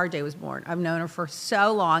RJ was born. I've known her for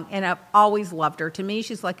so long, and I've always loved her. To me,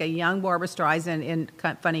 she's like a young Barbra Streisand in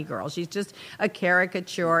Funny Girl. She's just a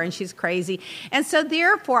caricature, and she's crazy. And so,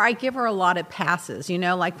 therefore, I give her a lot of passes,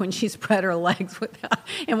 like when she spread her legs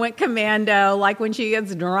and went commando, like when she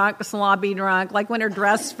gets drunk, sloppy drunk, like when her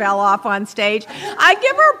dress fell off on stage. I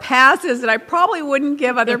give her passes that I probably wouldn't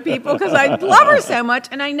give other people because I love her so much,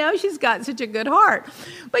 and I know she's got such a good heart.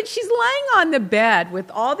 But she's laying on the bed with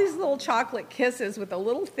all these little chocolate kisses with a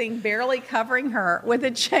little thing barely covering her with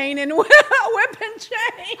a chain and whip and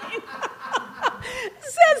chain.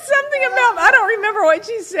 Said something about, I don't remember what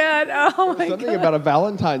she said. Oh, my God. Something about a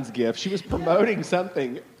Valentine's gift. She was promoting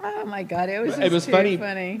something. Oh, my God. It was too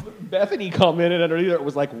funny. Bethany commented underneath it,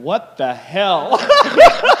 was like, what the hell?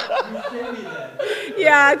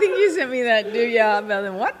 Yeah, I think you sent me that, do you?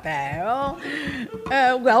 What the hell?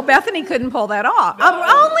 Well, Bethany couldn't pull that off.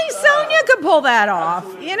 Only Sonia could pull that off.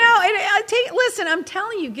 Listen, I'm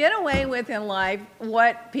telling you, get away with in life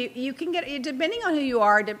what you can get. Depending on who you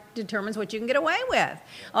are, determines what you can get away with.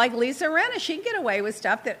 Like Lisa Rinna, she can get away with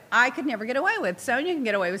stuff that I could never get away with. Sonia can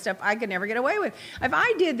get away with stuff I could never get away with. If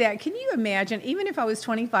I did that, can you imagine, even if I was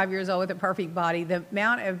 25 years old with a perfect body, the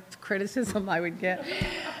amount of criticism I would get?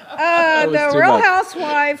 The Real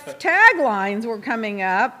Housewife taglines were coming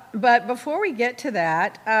up, but before we get to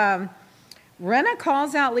that, Rinna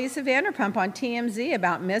calls out Lisa Vanderpump on TMZ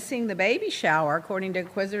about missing the baby shower. According to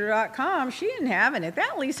Inquisitor.com, she didn't have it.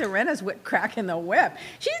 That Lisa Rinna's cracking the whip.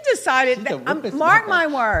 She's decided, mark my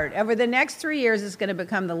word, over the next 3 years, it's going to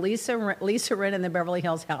become the Lisa Rinna and the Beverly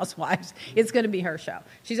Hills Housewives. It's going to be her show.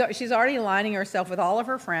 She's already aligning herself with all of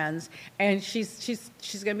her friends, and she's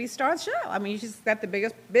going to be star of the show. I mean, she's got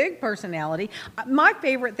the big personality. My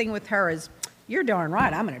favorite thing with her is, you're darn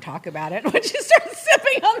right, I'm going to talk about it. When she starts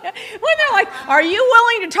sipping on it, when they're like, are you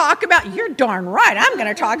willing to talk about it? You're darn right, I'm going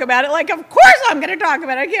to talk about it. Like, of course I'm going to talk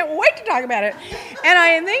about it. I can't wait to talk about it. And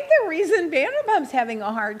I think the reason Vanderpump's having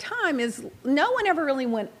a hard time is no one ever really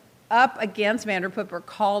went up against Vanderpump or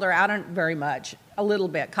called her out on very much. A little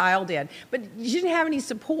bit. Kyle did. But she didn't have any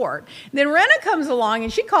support. Then Rinna comes along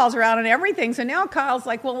and she calls her out on everything. So now Kyle's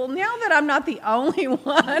like, well, now that I'm not the only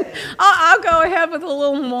one, I'll go ahead with a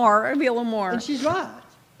little more. It'll be a little more. And she's right.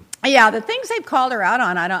 Yeah, the things they've called her out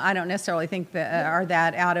on, I don't necessarily think that are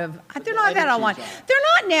that out of. They're not that online. They're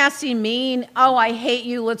not nasty, mean. Oh, I hate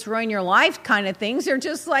you. Let's ruin your life kind of things. They're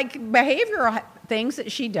just like behavioral things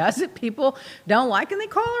that she does that people don't like, and they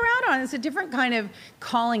call her out on. It's a different kind of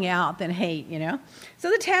calling out than hate, So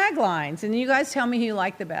the taglines, and you guys tell me who you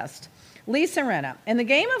like the best. Lisa Rinna. In the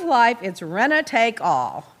game of life, it's Rinna take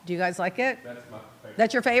all. Do you guys like it? That's my favorite.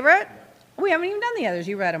 That's your favorite? Yeah. We haven't even done the others.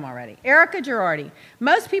 You read them already. Erica Girardi.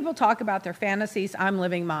 Most people talk about their fantasies. I'm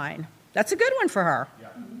living mine. That's a good one for her. Yeah.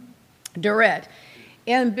 Dorette.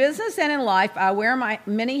 In business and in life, I wear my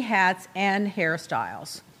many hats and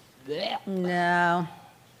hairstyles. No.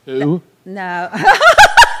 Who? No.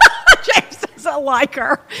 James doesn't like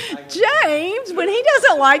her. James, when he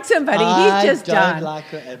doesn't like somebody, he's just done. I don't like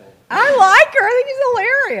her at all. I like her. I think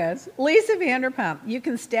she's hilarious. Lisa Vanderpump. You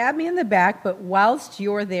can stab me in the back, but whilst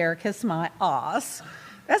you're there, kiss my ass.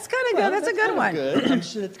 That's kind of good. That's a good one. Good. I'm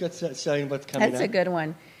sure it's good showing what's coming up. That's a good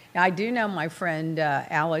one. Now, I do know my friend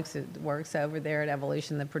Alex, who works over there at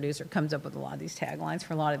Evolution, the producer, comes up with a lot of these taglines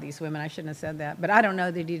for a lot of these women. I shouldn't have said that, but I don't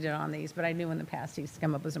know that he did it on these, but I knew in the past he's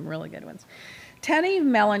come up with some really good ones. Tenny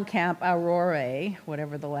Mellencamp Aurore,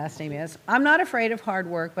 whatever the last name is. I'm not afraid of hard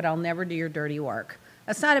work, but I'll never do your dirty work.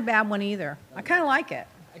 That's not a bad one either. I kind of like it.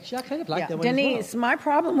 Actually, I kind of like that one Denise, as well. My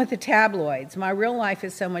problem with the tabloids, my real life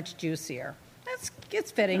is so much juicier.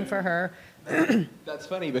 it's fitting for her. That's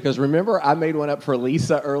funny because remember I made one up for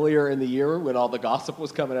Lisa earlier in the year when all the gossip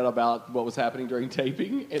was coming out about what was happening during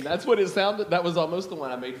taping, and that's what it sounded. That was almost the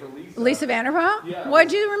one I made for Lisa. Lisa Vanderpump? Yeah.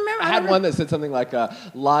 What'd you remember? I had one that said something like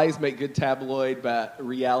lies make good tabloid, but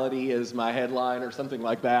reality is my headline or something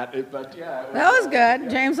like that. That was good.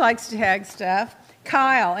 James likes to tag stuff.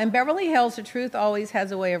 Kyle, in Beverly Hills, the truth always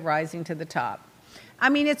has a way of rising to the top. I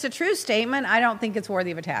mean, it's a true statement. I don't think it's worthy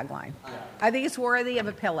of a tagline. I think it's worthy of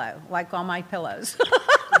a pillow, like all my pillows.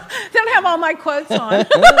 Don't have all my quotes on.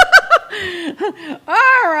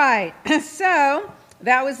 All right. So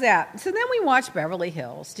that was that. So then we watched Beverly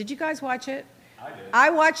Hills. Did you guys watch it? I did. I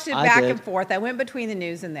watched it back did. and forth. I went between the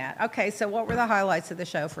news and that. Okay, so what were the highlights of the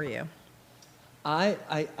show for you? I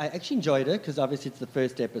actually enjoyed it because obviously it's the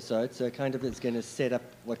first episode, so kind of it's going to set up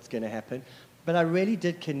what's going to happen. But I really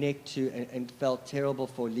did connect to and felt terrible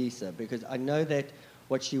for Lisa because I know that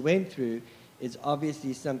what she went through is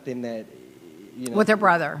obviously something that, With her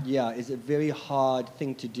brother. Yeah, is a very hard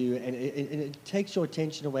thing to do, and it takes your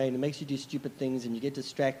attention away and it makes you do stupid things and you get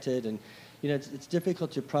distracted and, it's difficult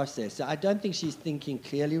to process. So I don't think she's thinking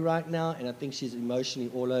clearly right now, and I think she's emotionally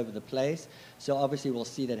all over the place. So obviously we'll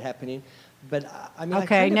see that happening. But I mean,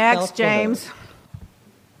 okay, next, James.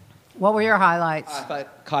 What were your highlights? I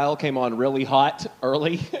thought Kyle came on really hot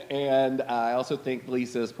early, and I also think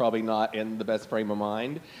Lisa's probably not in the best frame of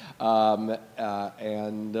mind. She's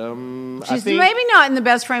maybe not in the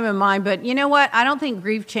best frame of mind, but you know what? I don't think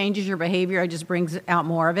grief changes your behavior. It just brings out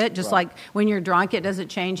more of it. Just like when you're drunk, it doesn't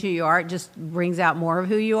change who you are. It just brings out more of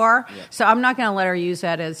who you are. Yeah. So I'm not going to let her use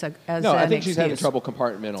that as an I think excuse. she's having trouble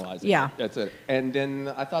compartmentalizing. Yeah. That's it. And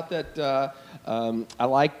then I thought that I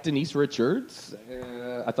liked Denise Richards.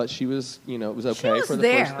 I thought she was, it was okay for the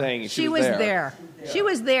first thing. She was there. She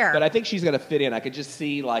was there. But I think she's going to fit in. I could just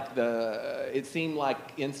see it seemed like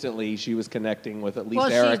instantly she was connecting with at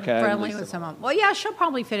least Erica. She's friendly with someone. Well, yeah, she'll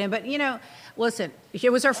probably fit in. But, listen,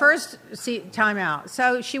 it was her first time out.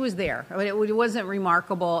 So she was there. I mean, it wasn't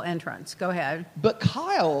remarkable entrance. Go ahead. But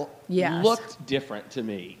Kyle looked different to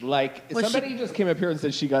me. Like, somebody just came up here and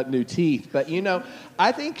said she got new teeth. But,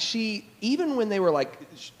 I think even when they were, like,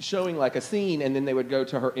 showing, like, a scene and then they would go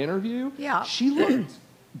to her interview, she looked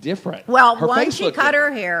different. Well, one, she cut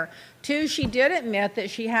her hair. Two, she did admit that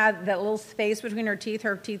she had that little space between her teeth.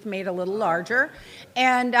 Her teeth made a little larger.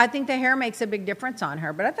 And I think the hair makes a big difference on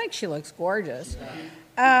her. But I think she looks gorgeous.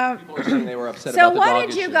 People were saying they were upset so about the what dog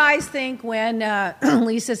did you issue. guys think when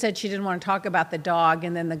Lisa said she didn't want to talk about the dog,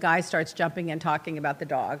 and then the guy starts jumping and talking about the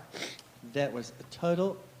dog? That was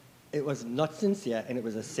it was not sincere, and it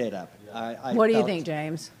was a setup. What do you think,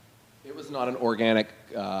 James? It was not an organic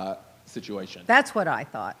situation. That's what I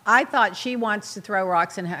thought. I thought she wants to throw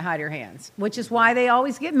rocks and hide her hands, which is why they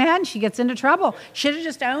always get mad and she gets into trouble. Should have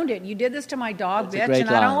just owned it. You did this to my dog, That's bitch, and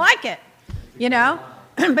I don't like it.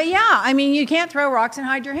 But yeah, I mean, you can't throw rocks and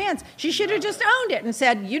hide your hands. She should have just owned it and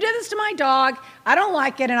said, you did this to my dog, I don't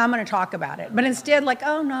like it, and I'm going to talk about it. But instead, like,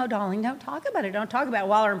 oh, no, darling, don't talk about it. Don't talk about it,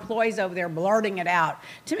 while her employee's over there blurting it out.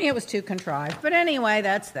 To me, it was too contrived. But anyway,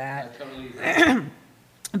 that's that.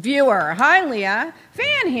 Viewer, hi Leah,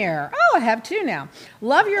 fan here. Oh, I have two now.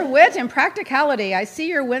 Love your wit and practicality. I see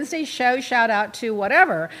your Wednesday show, shout out to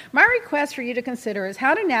whatever. My request for you to consider is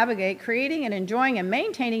how to navigate creating and enjoying and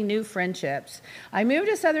maintaining new friendships. I moved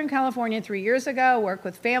to Southern California 3 years ago, work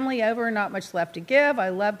with family over, not much left to give. I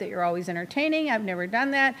love that you're always entertaining. I've never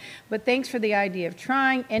done that, but thanks for the idea of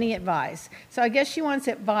trying. Any advice? So I guess she wants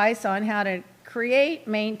advice on how to create,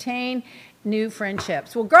 maintain new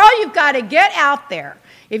friendships. Well, girl, you've got to get out there.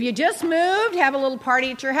 If you just moved, have a little party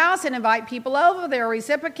at your house and invite people over. They'll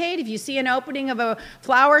reciprocate. If you see an opening of a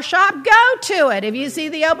flower shop, go to it. If you see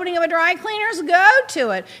the opening of a dry cleaners, go to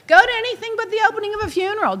it. Go to anything but the opening of a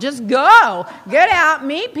funeral. Just go. Get out,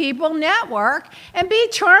 meet people, network, and be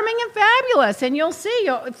charming and fabulous. And you'll see,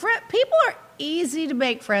 people are easy to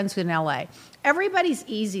make friends in LA. Everybody's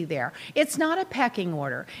easy there. It's not a pecking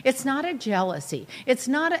order. It's not a jealousy. It's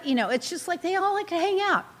not it's just like they all like to hang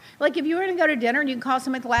out. Like if you were going to go to dinner and you can call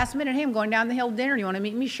someone at the last minute, hey, I'm going down the hill to dinner. You want to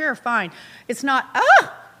meet me? Sure, fine. It's not,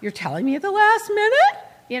 you're telling me at the last minute?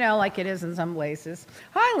 Like it is in some places.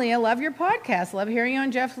 Hi, Leah. Love your podcast. Love hearing you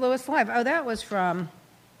on Jeff Lewis Live. Oh, that was from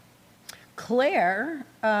Claire,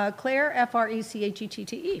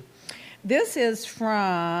 Frechettte. This is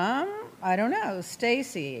from, I don't know,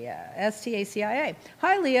 Stacy, Stacia.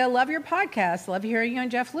 Hi, Leah. Love your podcast. Love hearing you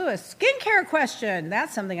on Jeff Lewis. Skincare question.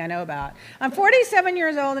 That's something I know about. I'm 47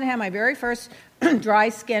 years old and had my very first dry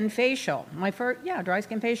skin facial. Dry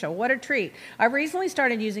skin facial. What a treat. I've recently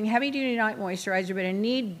started using heavy-duty night moisturizer, but I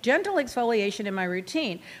need gentle exfoliation in my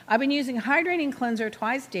routine. I've been using hydrating cleanser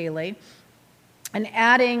twice daily. and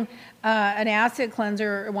adding an acid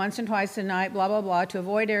cleanser once and twice a night, blah, blah, blah, to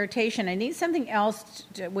avoid irritation. I need something else.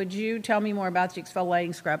 Would you tell me more about the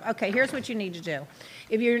exfoliating scrub? Okay, here's what you need to do.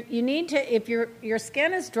 If your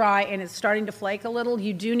skin is dry and it's starting to flake a little,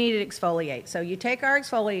 you do need to exfoliate. So you take our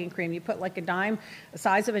exfoliating cream, you put like a dime, the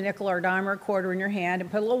size of a nickel or a dime or a quarter in your hand,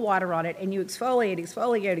 and put a little water on it, and you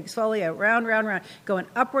exfoliate, round, round, round, going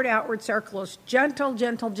upward, outward circles, gentle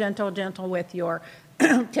with your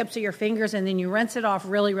tips of your fingers, and then you rinse it off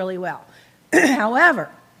really, really well. However,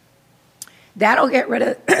 that'll get rid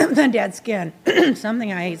of the dead skin.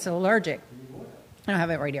 Something I hate, so allergic. I don't have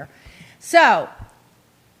it right here. So,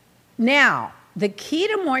 now, the key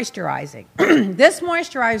to moisturizing, this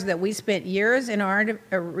moisturizer that we spent years in our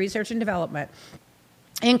research and development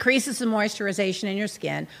increases the moisturization in your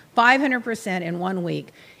skin 500% in 1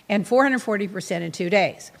 week and 440% in 2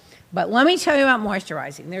 days. But let me tell you about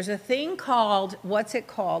moisturizing. There's a thing called,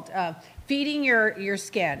 feeding your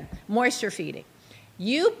skin, moisture feeding.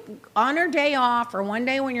 You, on a day off or one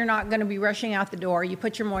day when you're not going to be rushing out the door, you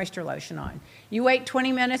put your moisture lotion on. You wait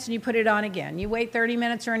 20 minutes and you put it on again. You wait 30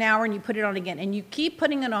 minutes or an hour and you put it on again. And you keep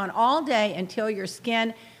putting it on all day until your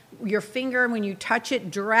skin, your finger, when you touch it,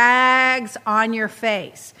 drags on your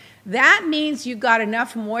face. That means you've got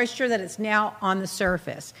enough moisture that it's now on the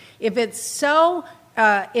surface. If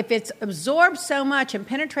it's absorbed so much and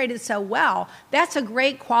penetrated so well, that's a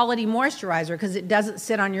great quality moisturizer because it doesn't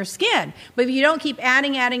sit on your skin. But if you don't keep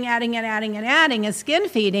adding and skin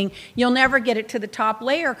feeding, you'll never get it to the top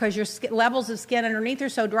layer because your levels of skin underneath are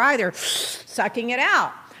so dry, they're sucking it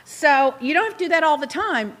out. So you don't have to do that all the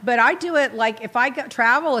time, but I do it like if I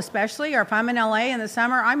travel especially, or if I'm in LA in the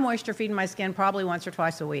summer, I'm moisture feeding my skin probably once or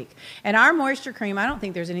twice a week. And our moisture cream, I don't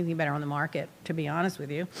think there's anything better on the market, to be honest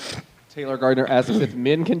with you. Taylor Gardner asks if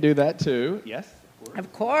men can do that too. Yes?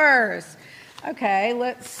 Of course. Okay,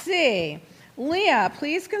 let's see. Leah,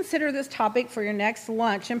 please consider this topic for your next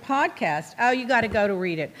lunch and podcast. Oh, you got to go to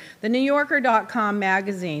read it. TheNewYorker.com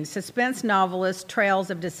magazine, suspense novelist,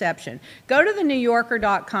 Trails of Deception. Go to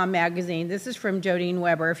TheNewYorker.com magazine. This is from Jodine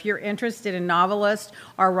Weber. If you're interested in novelists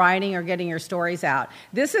or writing or getting your stories out.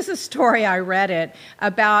 This is a story, I read it,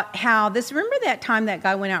 about how remember that time that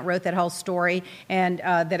guy went out and wrote that whole story and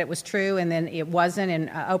that it was true and then it wasn't and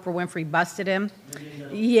Oprah Winfrey busted him?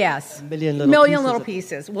 Yes. Million little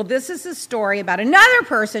pieces. Well, this is a story about another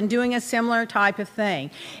person doing a similar type of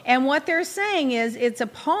thing. And what they're saying is it's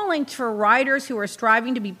appalling for writers who are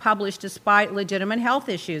striving to be published despite legitimate health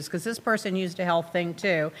issues, because this person used a health thing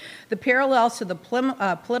too. The parallels to the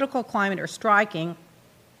political climate are striking,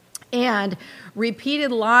 and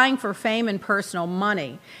repeated lying for fame and personal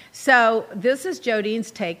money. So this is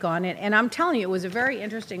Jodine's take on it, and I'm telling you, it was a very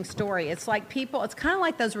interesting story. It's like it's kind of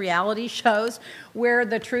like those reality shows where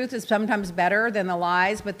the truth is sometimes better than the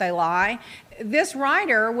lies, but they lie. This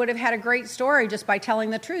writer would have had a great story just by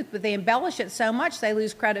telling the truth, but they embellish it so much they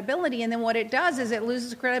lose credibility, and then what it does is it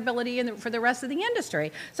loses credibility for the rest of the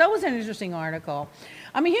industry. So it was an interesting article.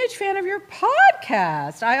 I'm a huge fan of your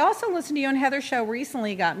podcast. I also listened to you on Heather's show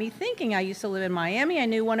recently. Got me thinking. I used to live in Miami. I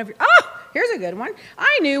knew one of your... here's a good one.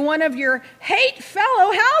 I knew one of your hate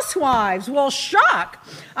fellow housewives. Well, shock.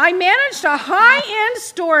 I managed a high-end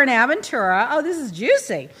store in Aventura. Oh, this is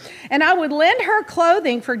juicy. And I would lend her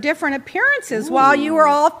clothing for different appearances while you were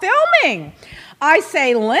all filming. I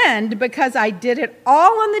say lend because I did it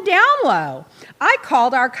all on the down low. I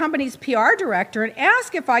called our company's PR director and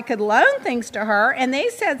asked if I could loan things to her, and they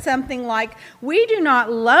said something like, "We do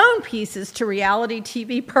not loan pieces to reality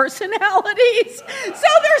TV personalities." So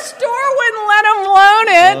their store wouldn't let him loan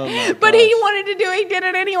it, but he wanted to he did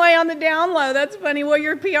it anyway on the down low. That's funny. Well,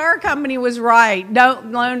 your PR company was right.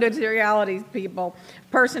 Don't loan to reality people.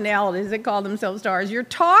 Personalities that call themselves stars. Your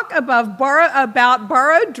talk about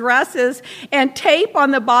borrowed dresses and tape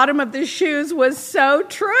on the bottom of the shoes was so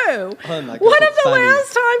true. Oh my God, one of the funny.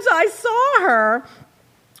 last times I saw her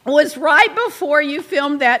was right before you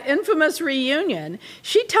filmed that infamous reunion.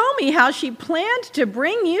 She told me how she planned to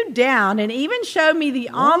bring you down and even showed me the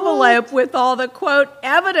envelope with all the, quote,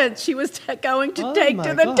 evidence she was going to take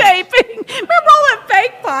to the taping. Remember all that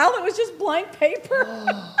fake file that was just blank paper?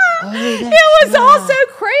 It was all so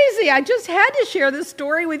crazy. I just had to share this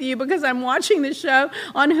story with you because I'm watching the show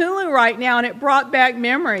on Hulu right now, and it brought back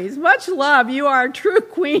memories. Much love. You are a true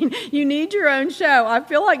queen. You need your own show. I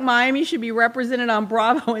feel like Miami should be represented on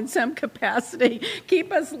Bravo in some capacity.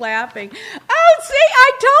 Keep us laughing. Oh, see,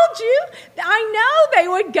 I told you. I know they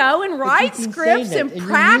would go and write keep scripts saying and that, and you knew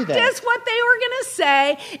practice that. what they were going to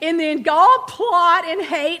say, and then go plot and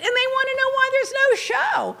hate, and they want to know why there's no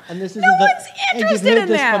show. And this no isn't one's and you've interested heard in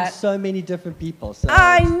this that. from so many different people. So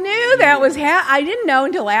I knew that was I didn't know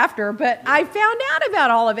until after, but I found out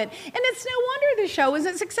about all of it. And it's no wonder the show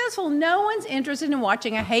isn't successful. No one's interested in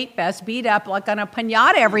watching a hate fest beat up like on a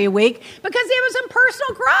piñata every week because they have some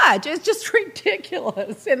personal grudge. It's just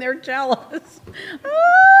ridiculous, and they're jealous.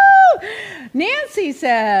 Oh! Nancy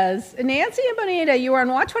and Bonita, you were on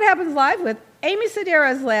Watch What Happens Live with Amy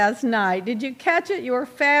Sedaris last night. Did you catch it? You were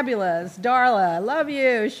fabulous. Darla, love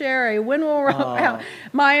you. Sherry, when will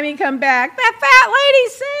Miami come back? That fat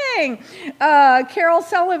lady sing. Carol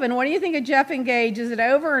Sullivan, what do you think of Jeff and Gage? Is it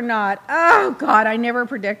over or not? Oh, God, I never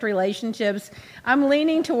predict relationships. I'm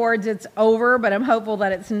leaning towards it's over, but I'm hopeful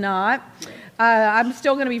that it's not. I'm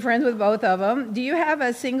still going to be friends with both of them. Do you have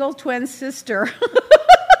a single twin sister?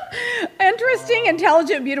 Interesting,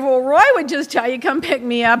 intelligent, beautiful. Roy would just tell you, come pick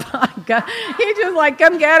me up. He's just like,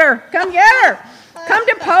 come get her. Come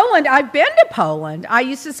to Poland. I've been to Poland. I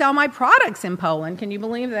used to sell my products in Poland. Can you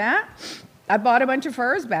believe that? I bought a bunch of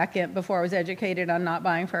furs before I was educated on not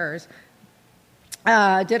buying furs.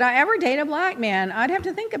 Did I ever date a black man? I'd have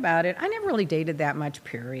to think about it. I never really dated that much,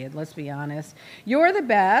 period. Let's be honest. You're the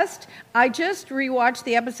best. I just rewatched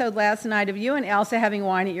the episode last night of you and Elsa having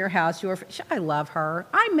wine at your house. I love her.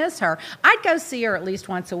 I miss her. I'd go see her at least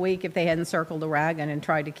once a week if they hadn't circled the wagon and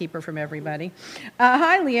tried to keep her from everybody.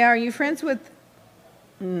 Hi, Leah. Are you friends with...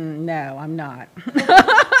 No, I'm not.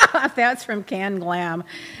 That's from Can Glam.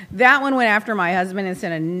 That one went after my husband and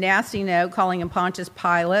sent a nasty note calling him Pontius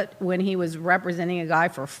Pilate when he was representing a guy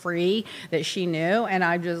for free that she knew. And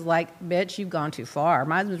I'm just like, bitch, you've gone too far.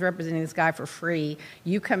 My husband's representing this guy for free.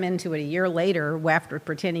 You come into it a year later after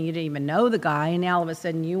pretending you didn't even know the guy, and now all of a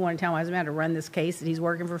sudden you want to tell my husband how to run this case that he's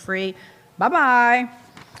working for free? Bye-bye.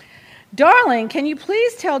 Darling, can you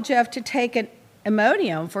please tell Jeff to take an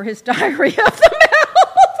Imodium for his diarrhea of the mouth?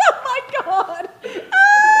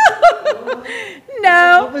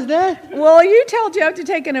 No. What was that? Well, you tell Jeff to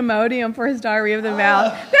take an Imodium for his diarrhea of the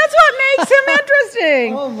mouth. That's what makes him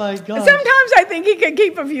interesting. Oh, my God. Sometimes I think he could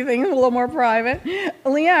keep a few things a little more private.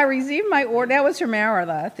 Leah, I received my order. That was from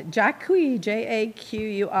Marilith. Jaqui,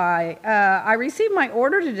 Jaqui. I received my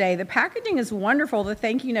order today. The packaging is wonderful. The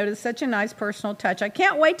thank you note is such a nice personal touch. I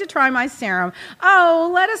can't wait to try my serum.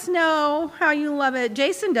 Oh, let us know how you love it.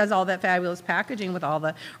 Jason does all that fabulous packaging with all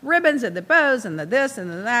the ribbons and the bows and the this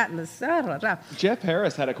and the that and the da, da, da. Jeff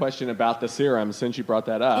Harris had a question about the serums since you brought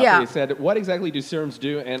that up. Yeah. He said, what exactly do serums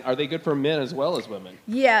do, and are they good for men as well as women?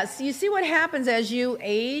 Yes. You see what happens as you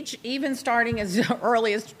age, even starting as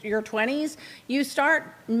early as your 20s, you start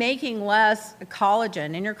making less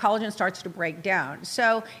collagen, and your collagen starts to break down.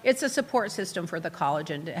 So it's a support system for the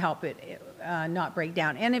collagen to help it not break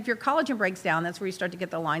down. And if your collagen breaks down, that's where you start to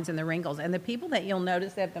get the lines and the wrinkles. And the people that you'll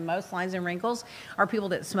notice that have the most lines and wrinkles are people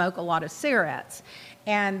that smoke a lot of cigarettes.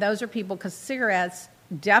 And those are people, because cigarettes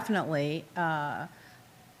definitely,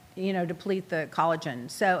 deplete the collagen.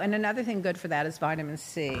 So, and another thing good for that is vitamin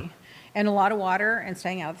C. And a lot of water and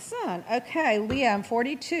staying out of the sun. Okay, Leah, I'm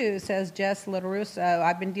 42, says Jess Littlerusso.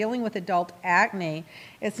 I've been dealing with adult acne.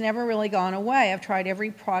 It's never really gone away. I've tried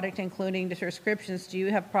every product, including the prescriptions. Do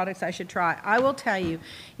you have products I should try? I will tell you,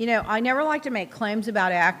 I never like to make claims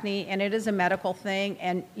about acne, and it is a medical thing,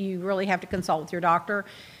 and you really have to consult with your doctor.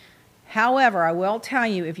 However, I will tell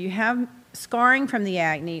you, if you have scarring from the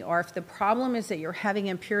acne, or if the problem is that you're having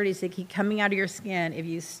impurities that keep coming out of your skin, if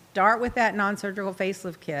you start with that non-surgical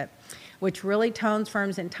facelift kit, which really tones,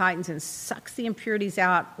 firms, and tightens and sucks the impurities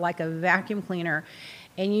out like a vacuum cleaner,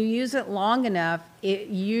 and you use it long enough, it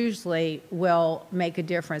usually will make a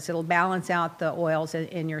difference. It'll balance out the oils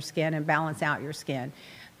in your skin and balance out your skin.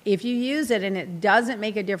 If you use it and it doesn't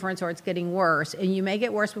make a difference, or it's getting worse, and you may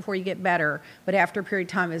get worse before you get better, but after a period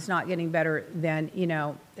of time it's not getting better, then,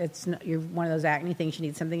 you're one of those acne things, you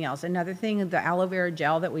need something else. Another thing, the aloe vera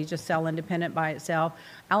gel that we just sell independent by itself,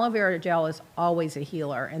 aloe vera gel is always a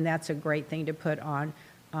healer, and that's a great thing to put on.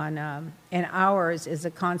 And ours is a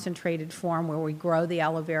concentrated form where we grow the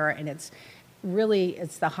aloe vera, and it's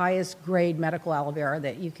the highest grade medical aloe vera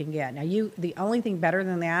that you can get. Now, the only thing better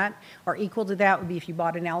than that or equal to that would be if you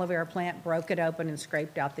bought an aloe vera plant, broke it open, and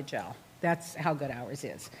scraped out the gel. That's how good ours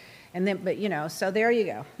is. And then, so there you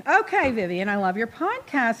go. Okay, Vivian, I love your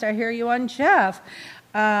podcast. I hear you on Jeff.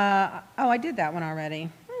 I did that one already.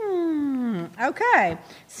 Okay,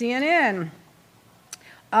 CNN.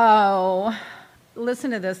 Oh,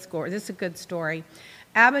 listen to this story. This is a good story.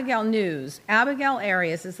 Abigail News. Abigail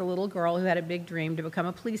Arias is a little girl who had a big dream to become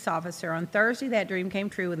a police officer. On Thursday, that dream came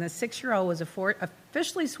true when the 6-year-old was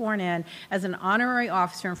officially sworn in as an honorary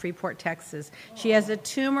officer in Freeport, Texas. She has a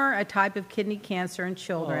tumor, a type of kidney cancer in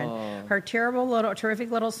children. Her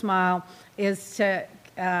terrific little smile is to,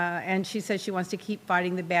 and she says she wants to keep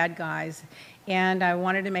fighting the bad guys. And I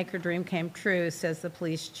wanted to make her dream come true, says the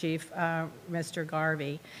police chief, Mr.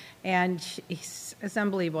 Garvey. And it's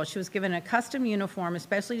unbelievable. She was given a custom uniform,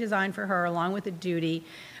 especially designed for her, along with a duty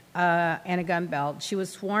and a gun belt. She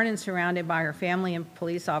was sworn and surrounded by her family and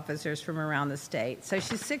police officers from around the state. So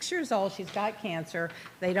she's 6 years old. She's got cancer.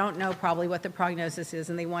 They don't know probably what the prognosis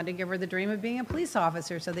is, and they wanted to give her the dream of being a police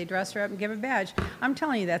officer, so they dressed her up and give her a badge. I'm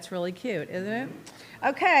telling you, that's really cute, isn't it?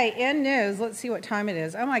 Okay, in news, let's see what time it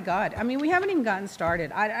is. Oh, my God. I mean, we haven't even gotten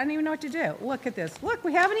started. I don't even know what to do. Look at this. Look,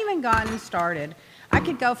 we haven't even gotten started. I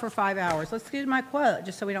could go for 5 hours. Let's do my quote,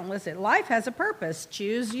 just so we don't lose it. Life has a purpose.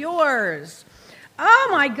 Choose yours. Oh,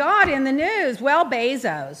 my God, in the news. Well,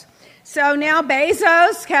 Bezos. So now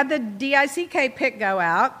Bezos had the DICK pick go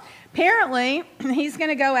out. Apparently, he's going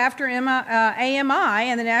to go after AMI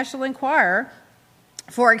and the National Enquirer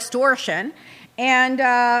for extortion. And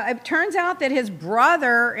it turns out that his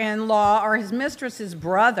brother-in-law, or his mistress's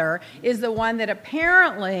brother, is the one that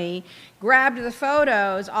apparently grabbed the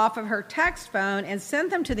photos off of her text phone and sent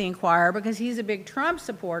them to the Enquirer because he's a big Trump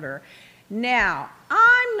supporter. Now,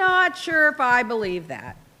 I'm not sure if I believe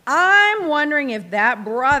that. I'm wondering if that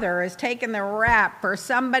brother is taking the rap for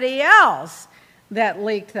somebody else that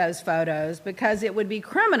leaked those photos, because it would be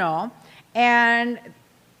criminal, and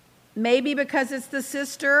maybe because it's the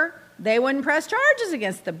sister, they wouldn't press charges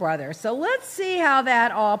against the brother. So let's see how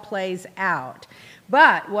that all plays out.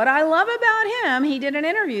 But what I love about him, he did an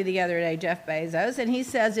interview the other day, Jeff Bezos, and he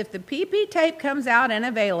says, if the PP tape comes out and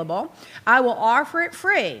available, I will offer it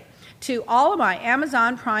free to all of my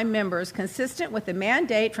Amazon Prime members, consistent with the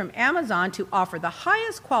mandate from Amazon to offer the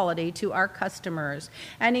highest quality to our customers.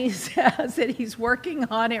 And he says that he's working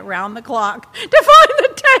on it round the clock to find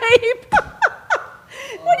the tape.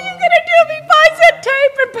 What are you going to do if he finds that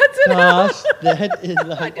tape and puts it out? Gosh, that is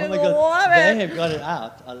like, oh my God, they have got it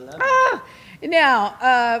out. I love it.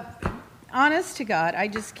 Now, honest to God, I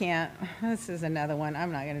just can't. This is another one.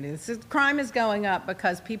 I'm not going to do this. Crime is going up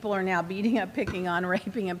because people are now beating up, picking on,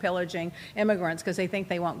 raping, and pillaging immigrants because they think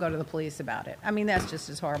they won't go to the police about it. I mean, that's just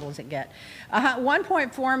as horrible as it gets.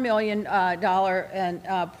 $1.4 million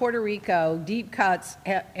in Puerto Rico deep cuts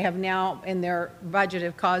have now in their budget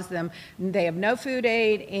have caused them. They have no food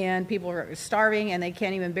aid, and people are starving, and they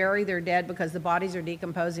can't even bury their dead because the bodies are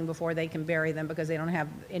decomposing before they can bury them because they don't have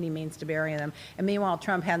any means to bury them. And meanwhile,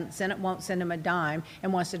 Trump won't send them a dime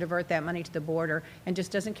and wants to divert that money to the border and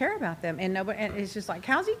just doesn't care about them. And nobody, and it's just like,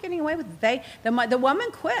 how's he getting away with it? The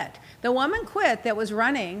woman quit. The woman quit that was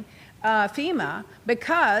running FEMA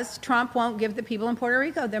because Trump won't give the people in Puerto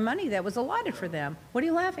Rico their money that was allotted for them. What are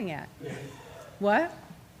you laughing at? What?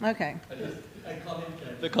 Okay.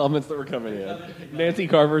 The comments that were coming in. Nancy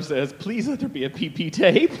Carver says, please let there be a PP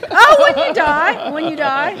tape. Oh, when you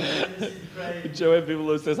die. Joanne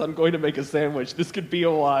Bigelow says, I'm going to make a sandwich. This could be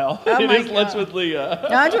a while. Oh, it is God. Lunch with Leah.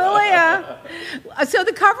 Lunch with Leah. So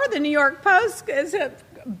the cover of the New York Post is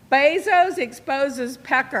Bezos exposes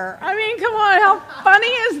Pecker. I mean, come on, how funny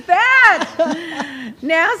is that?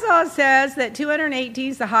 NASA says that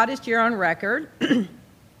 218 is the hottest year on record.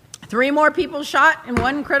 3 more people shot in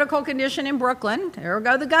 1 critical condition in Brooklyn. There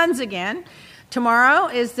go the guns again. Tomorrow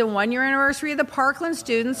is the 1-year anniversary of the Parkland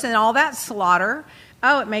students and all that slaughter.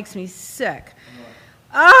 Oh, it makes me sick.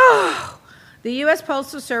 Oh, the U.S.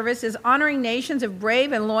 Postal Service is honoring nations of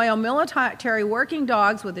brave and loyal military working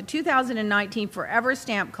dogs with the 2019 Forever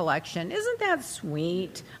Stamp Collection. Isn't that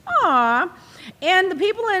sweet? Aw. And the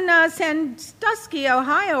people in Sandusky,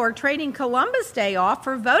 Ohio are trading Columbus Day off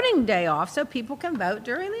for voting day off so people can vote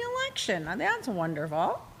during the election. Now, that's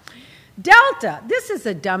wonderful. Delta. This is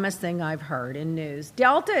the dumbest thing I've heard in news.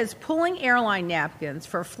 Delta is pulling airline napkins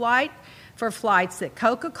for flights that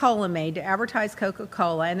Coca-Cola made to advertise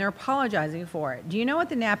Coca-Cola, and they're apologizing for it. Do you know what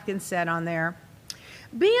the napkin said on there?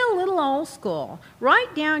 Be a little old school.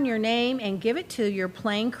 Write down your name and give it to your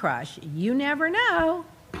plane crush. You never know.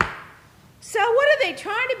 So what are they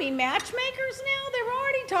trying to be, matchmakers now? They're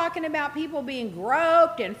already talking about people being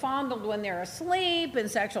groped and fondled when they're asleep and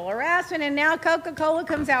sexual harassment, and now Coca-Cola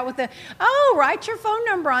comes out with write your phone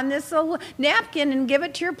number on this napkin and give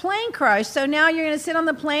it to your plane crush. So now you're going to sit on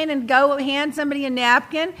the plane and go hand somebody a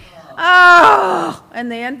napkin? Oh,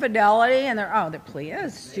 and the infidelity and their plea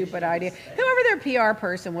is a stupid idea. Whoever their PR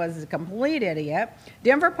person was is a complete idiot.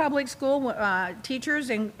 Denver Public School teachers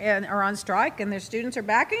are on strike, and their students are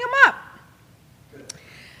backing them up.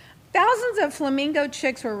 Thousands of flamingo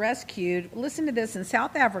chicks were rescued. Listen to this, in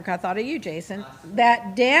South Africa. I thought of you, Jason.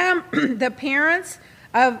 That the parents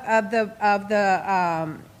of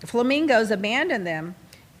the flamingos abandoned them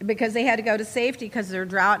because they had to go to safety because they're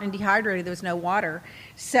drought and dehydrated. There was no water.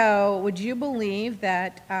 So would you believe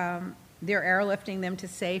that they're airlifting them to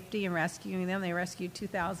safety and rescuing them? They rescued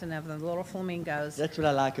 2,000 of them, the little flamingos. That's what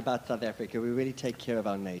I like about South Africa. We really take care of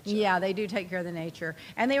our nature. Yeah, they do take care of the nature.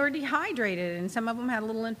 And they were dehydrated, and some of them had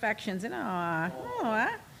little infections. And now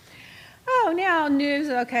news.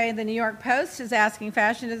 Okay, the New York Post is asking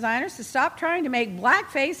fashion designers to stop trying to make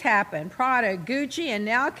blackface happen. Prada, Gucci, and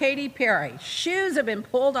now Katy Perry. Shoes have been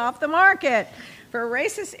pulled off the market for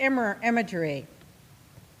racist imagery.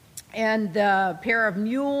 And a pair of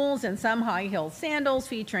mules and some high-heeled sandals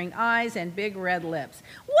featuring eyes and big red lips.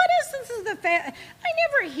 What is this? I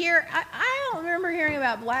never hear. I don't remember hearing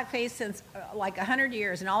about blackface since like 100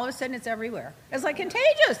 years, and all of a sudden it's everywhere. It's like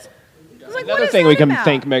contagious. It's like, another thing we can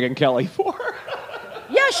thank Megyn Kelly for.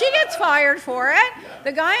 Yeah, she gets fired for it.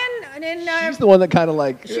 The guy in she's the one that kind of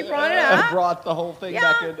like she brought it up. Brought the whole thing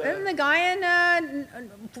back in. And the guy in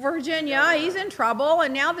Virginia, he's in trouble,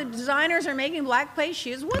 and now the designers are making blackface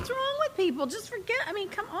shoes. What's wrong with people? Just forget. I mean,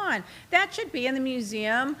 come on. That should be in the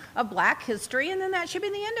Museum of Black History, and then that should be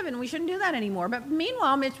the end of it, and we shouldn't do that anymore. But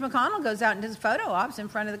meanwhile, Mitch McConnell goes out and does photo ops in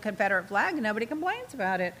front of the Confederate flag, and nobody complains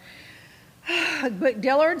about it. But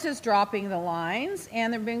Dillard's is dropping the lines,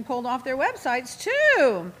 and they're being pulled off their websites,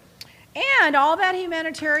 too. And all that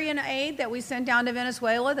humanitarian aid that we sent down to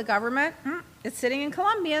Venezuela, the government, it's sitting in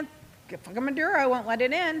Colombia. Fucking Maduro won't let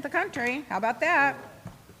it in the country. How about that?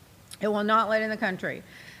 It will not let in the country.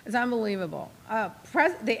 It's unbelievable.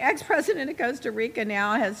 The ex-president of Costa Rica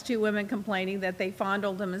now has 2 women complaining that they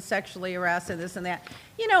fondled him and sexually harassed and this and that.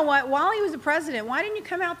 You know what? While he was the president, why didn't you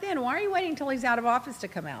come out then? Why are you waiting until he's out of office to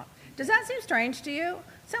come out? Does that seem strange to you?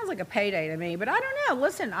 Sounds like a payday to me, but I don't know.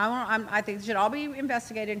 Listen, I think it should all be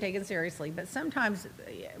investigated and taken seriously. But sometimes,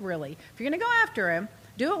 really, if you're going to go after him,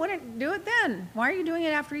 do it then. Why are you doing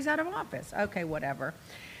it after he's out of office? Okay, whatever.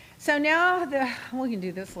 So now we can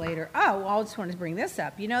do this later. Oh, well, I just wanted to bring this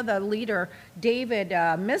up. You know the leader, David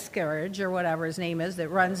Miscavige, or whatever his name is, that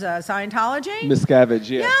runs Scientology? Miscavige,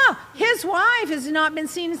 yeah. Yeah, his wife has not been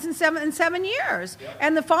seen in 7 years. Yep.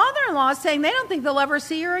 And the father-in-law is saying they don't think they'll ever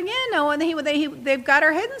see her again. No, and they've got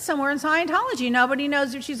her hidden somewhere in Scientology. Nobody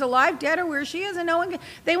knows if she's alive, dead, or where she is, and no one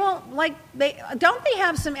they won't, don't they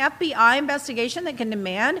have some FBI investigation that can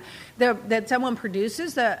demand that someone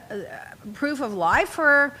produces the proof of life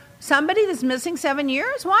for somebody that's missing 7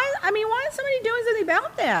 years? Why is somebody doing something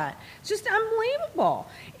about that? It's just unbelievable.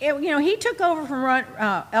 He took over from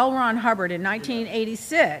L. Ron Hubbard in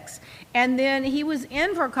 1986, and then he was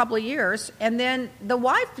in for a couple of years, and then the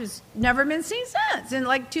wife has never been seen since. And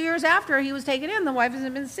like 2 years after he was taken in, the wife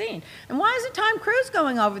hasn't been seen. And why isn't Tom Cruise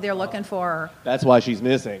going over there looking for her? That's why she's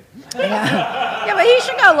missing. Yeah, but he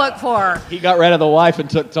should go look for her. He got rid of the wife and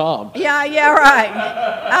took Tom. Yeah, right.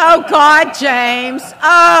 Oh, God, James.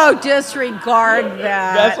 Oh, disregard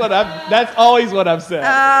that. That's always what I've said.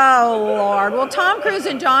 Oh, Lord. Well, Tom Cruise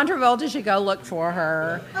and John Travolta should go look for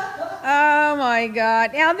her. Oh, my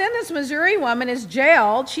God. Now, then this Missouri woman is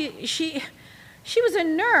jailed. She was a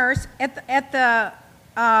nurse at the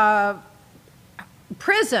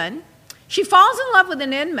prison. She falls in love with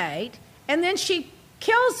an inmate, and then she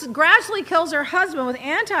gradually kills her husband with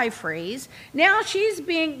antifreeze. Now she's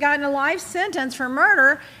gotten a life sentence for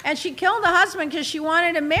murder, and she killed the husband because she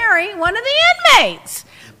wanted to marry one of the inmates.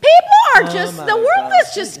 People are the world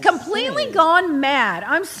has just completely gone mad.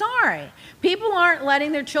 I'm sorry. People aren't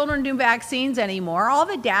letting their children do vaccines anymore. All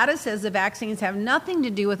the data says the vaccines have nothing to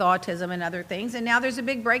do with autism and other things, and now there's a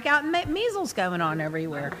big breakout in measles going on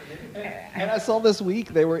everywhere. And I saw this week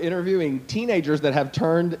they were interviewing teenagers that have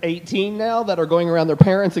turned 18 now that are going around their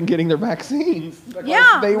parents and getting their vaccines.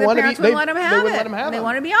 Yeah, the parents wouldn't let them have it. They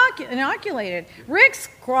want to be inoculated. Rick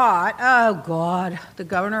Scott, oh, God, the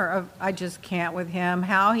governor of, I just can't with him,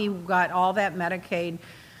 how he got all that Medicaid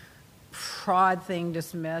fraud thing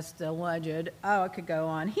dismissed, alleged. Oh, it could go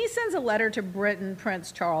on. He sends a letter to Britain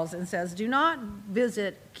Prince Charles and says, do not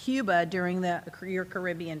visit Cuba during your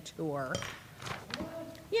Caribbean tour.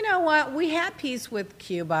 You know what? We had peace with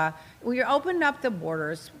Cuba. We opened up the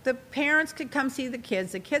borders. The parents could come see the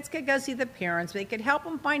kids. The kids could go see the parents. They could help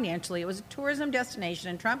them financially. It was a tourism destination,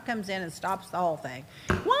 and Trump comes in and stops the whole thing.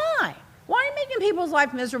 Why? Why are you making people's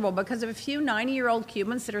life miserable because of a few 90-year-old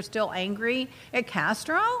Cubans that are still angry at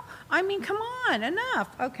Castro? I mean, come on,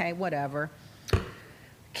 enough. Okay, whatever.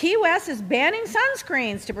 Key West is banning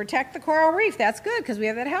sunscreens to protect the coral reef. That's good because we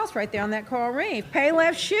have that house right there on that coral reef.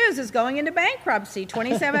 Payless Shoes is going into bankruptcy,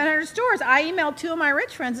 2,700 stores. I emailed 2 of my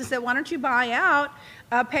rich friends and said, why don't you buy out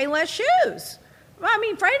Payless Shoes? I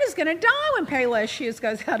mean, Freda's going to die when Payless Shoes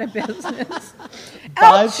goes out of business.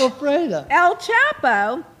 Buy for Freda. El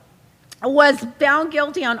Chapo was found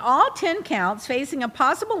guilty on all 10 counts, facing a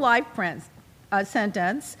possible life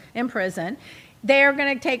sentence in prison. They are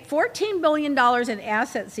going to take $14 billion in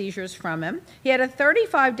asset seizures from him. He had a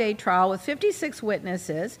 35-day trial with 56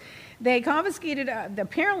 witnesses. They confiscated,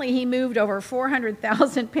 apparently he moved over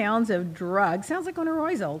 400,000 pounds of drugs. Sounds like one of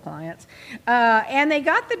Roy's old clients. And they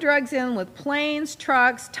got the drugs in with planes,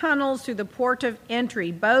 trucks, tunnels through the port of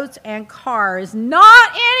entry, boats and cars. Not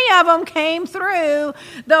any of them came through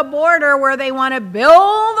the border where they want to build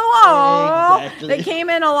the wall. Exactly. They came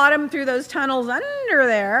in, a lot of them, through those tunnels under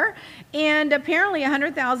there. And apparently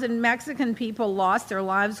 100,000 Mexican people lost their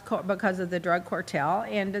lives because of the drug cartel.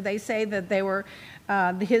 And they say that they were,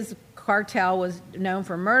 his cartel was known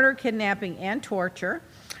for murder, kidnapping, and torture.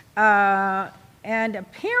 And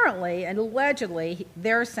apparently, and allegedly,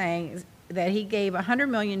 they're saying that he gave $100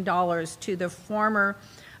 million to the former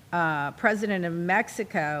president of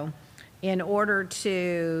Mexico in order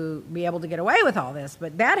to be able to get away with all this,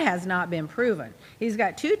 but that has not been proven. He's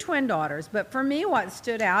got 2 twin daughters, but for me what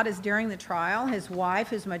stood out is during the trial, his wife,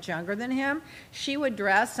 who's much younger than him, she would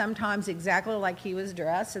dress sometimes exactly like he was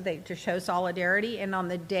dressed to show solidarity, and on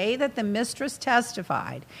the day that the mistress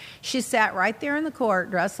testified, she sat right there in the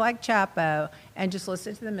court dressed like Chapo and just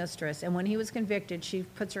listened to the mistress, and when he was convicted, she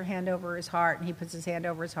puts her hand over his heart, and he puts his hand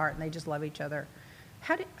over his heart, and they just love each other.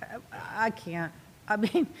 I can't. I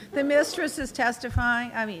mean, the mistress is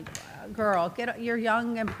testifying. I mean, girl, you're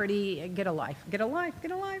young and pretty. Get a life. Get a life.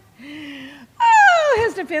 Get a life. Oh,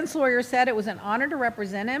 his defense lawyer said it was an honor to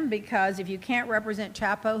represent him because if you can't represent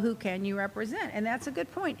Chapo, who can you represent? And that's a good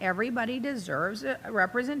point. Everybody deserves a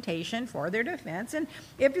representation for their defense. And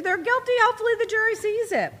if they're guilty, hopefully the jury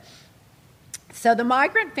sees it. So the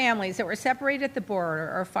migrant families that were separated at the border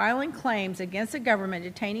are filing claims against the government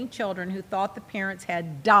detaining children who thought the parents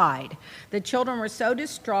had died. The children were so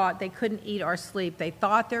distraught they couldn't eat or sleep. They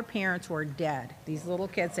thought their parents were dead. These little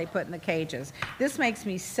kids they put in the cages. This makes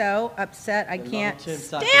me so upset. I can't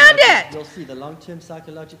stand it. You'll see the long-term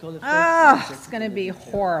psychological effects. Oh, it's going to be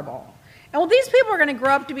horrible. And well, these people are going to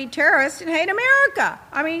grow up to be terrorists and hate America.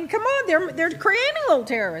 I mean, come on, they're creating little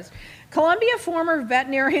terrorists. Columbia former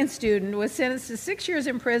veterinarian student was sentenced to 6 years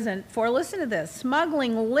in prison for, listen to this,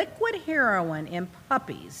 smuggling liquid heroin in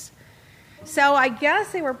puppies. So I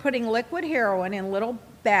guess they were putting liquid heroin in little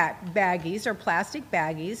baggies or plastic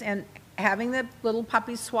baggies and having the little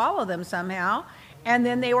puppies swallow them somehow. And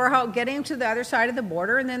then they were getting to the other side of the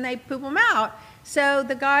border and then they poop them out. So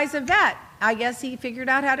the guy's a vet. I guess he figured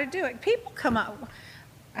out how to do it. People come up.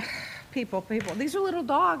 People. These are little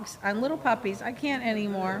dogs and little puppies. I can't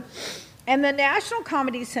anymore. And the National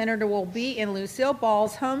Comedy Center will be in Lucille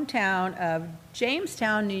Ball's hometown of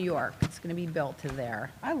Jamestown, New York. It's going to be built to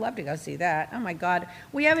there. I'd love to go see that. Oh, my God.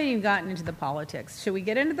 We haven't even gotten into the politics. Should we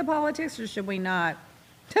get into the politics or should we not?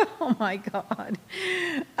 Oh, my God.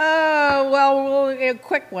 Well, a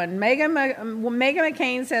quick one. Meghan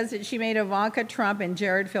McCain says that she made Ivanka Trump and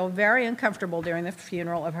Jared feel very uncomfortable during the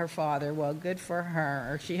funeral of her father. Well, good for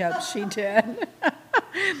her. She hopes she did.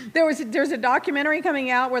 There's a documentary coming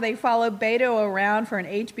out where they follow Beto around for an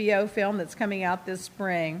HBO film that's coming out this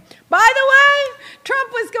spring. By the way,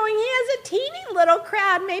 Trump was going, he has a teeny little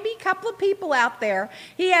crowd, maybe a couple of people out there.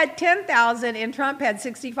 He had 10,000 and Trump had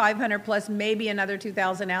 6,500 plus maybe another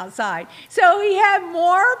 2,000 outside. So he had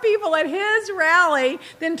more people at his rally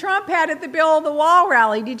than Trump had at the Build the Wall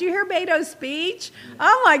rally. Did you hear Beto's speech?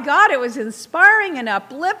 Oh my God, it was inspiring and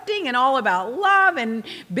uplifting and all about love and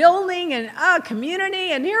building and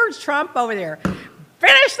community. And here's Trump over there.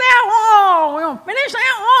 Finish that wall. We're gonna finish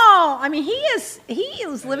that wall. I mean, he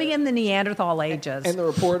is living in the Neanderthal ages. And the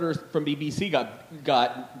reporters from BBC got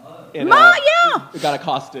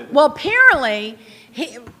accosted. Well, apparently,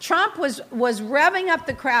 Trump was revving up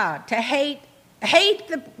the crowd to hate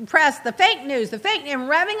the press, the fake news, and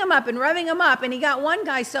revving them up. And he got one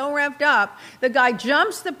guy so revved up, the guy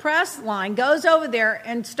jumps the press line, goes over there,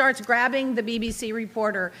 and starts grabbing the BBC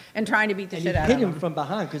reporter and trying to beat the shit out of him. He hit him from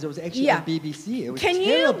behind because it was actually on BBC. It was Can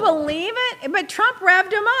terrible. you believe it? But Trump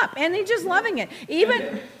revved him up, and he's just loving it.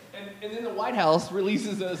 And then the White House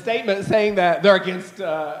releases a statement saying that they're against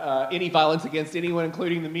any violence against anyone,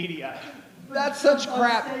 including the media. That's such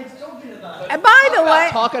crap. And by the the way,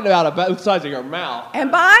 talking about both sides of your mouth.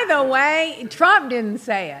 and by the way, Trump didn't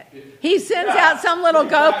say it. He sends out some little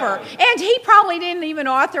gopher, and he probably didn't even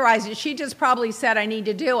authorize it. She just probably said, "I need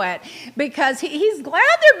to do it," because he's glad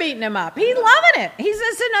they're beating him up. He's loving it. He's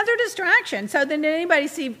just another distraction. So then, did anybody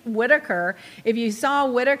see Whitaker? If you saw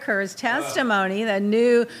Whitaker's testimony,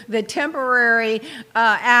 the temporary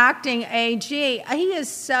acting AG, he is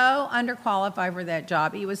so underqualified for that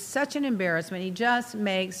job. He was such an embarrassment. He just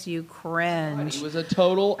makes you cringe. He was a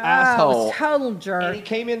total asshole. Total jerk. And he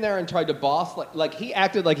came in there and tried to boss, like he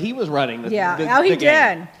acted like he was running the he game. did.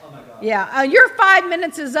 Oh my God. Yeah, your 5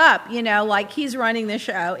 minutes is up, like he's running the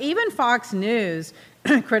show. Even Fox News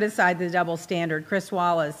criticized the double standard. Chris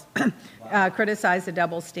Wallace criticized the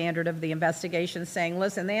double standard of the investigation, saying,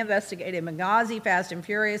 listen, they investigated Benghazi, Fast and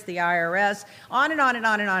Furious, the IRS, on and on and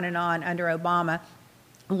on and on and on under Obama.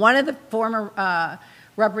 One of the former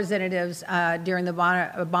representatives during the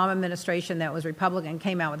Obama administration that was Republican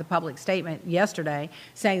came out with a public statement yesterday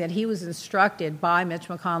saying that he was instructed by Mitch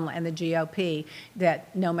McConnell and the GOP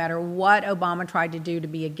that no matter what Obama tried to do to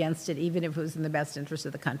be against it, even if it was in the best interest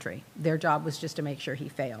of the country, their job was just to make sure he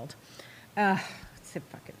failed.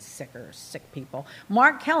 Fucking sick people.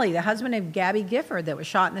 Mark Kelly, the husband of Gabby Gifford that was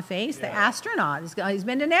shot in the face, the astronaut. He's the astronaut. He's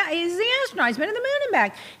been to the moon and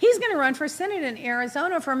back. He's going to run for Senate in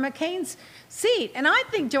Arizona for McCain's seat. And I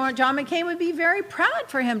think John McCain would be very proud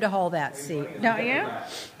for him to hold that seat. Don't you?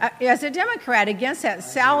 As a Democrat against that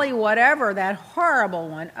Sally whatever, that horrible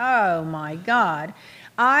one. Oh, my God.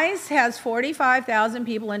 ICE has 45,000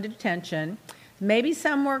 people in detention. Maybe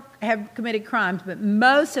some have committed crimes, but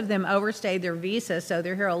most of them overstayed their visa, so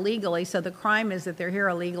they're here illegally. So the crime is that they're here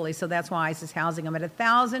illegally, so that's why ICE is housing them at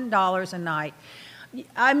 $1,000 a night.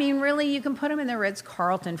 I mean, really, you can put them in the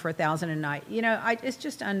Ritz-Carlton for $1,000 a night. It's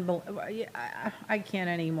just unbelievable. I can't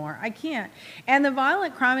anymore. I can't. And the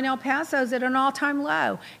violent crime in El Paso is at an all-time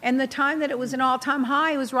low. And the time that it was an all-time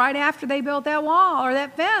high was right after they built that wall or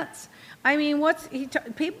that fence. I mean,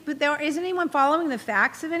 isn't anyone following the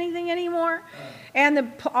facts of anything anymore?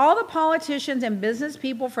 And all the politicians and business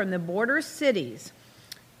people from the border cities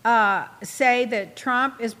say that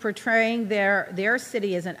Trump is portraying their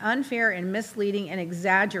city as an unfair and misleading and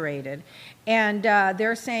exaggerated. And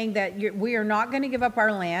they're saying that we are not going to give up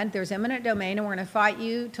our land. There's eminent domain, and we're going to fight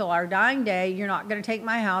you till our dying day. You're not going to take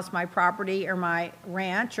my house, my property, or my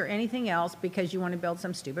ranch, or anything else because you want to build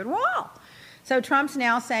some stupid wall. So Trump's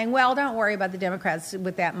now saying, well, don't worry about the Democrats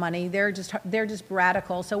with that money. They're just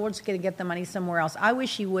radical, so we're just going to get the money somewhere else. I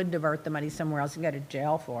wish he would divert the money somewhere else and go to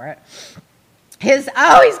jail for it. He's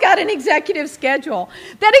got an executive schedule.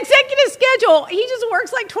 That executive schedule, he just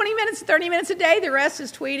works like 20 minutes, 30 minutes a day. The rest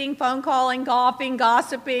is tweeting, phone calling, golfing,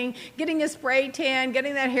 gossiping, getting a spray tan,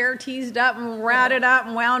 getting that hair teased up and ratted up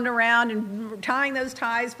and wound around and tying those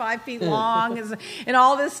ties 5 feet long and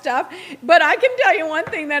all this stuff. But I can tell you one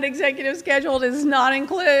thing that executive schedule does not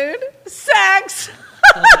include: sex.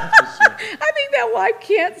 I think that wife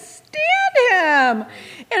can't stand him.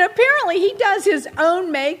 And apparently he does his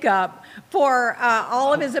own makeup for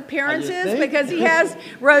all of his appearances because he has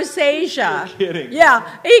rosacea. You're kidding. Yeah,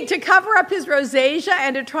 to cover up his rosacea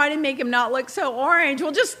and to try to make him not look so orange.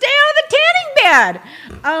 Well, just stay out of the tanning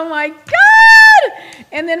bed. Oh, my God.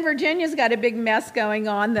 And then Virginia's got a big mess going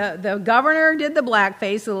on. The governor did the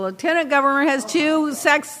blackface. The lieutenant governor has 2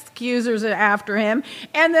 sex accusers after him.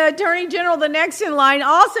 And the attorney general, the next in line,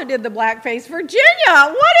 also did the blackface. Virginia,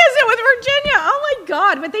 what is it with Virginia? Oh, my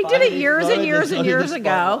God. But they did it years and years and years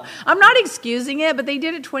ago. I'm not excusing it, but they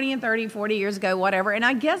did it 20 and 30, 40 years ago, whatever. And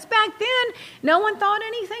I guess back then, no one thought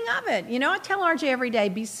anything of it. I tell RJ every day,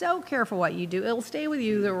 be so careful what you do. It'll stay with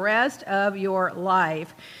you the rest of your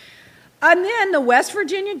life. And then the West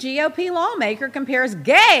Virginia GOP lawmaker compares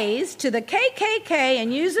gays to the KKK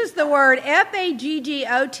and uses the word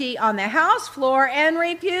FAGGOT on the House floor and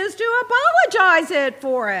refused to apologize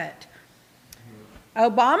for it.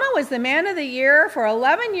 Obama was the man of the year for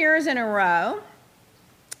 11 years in a row.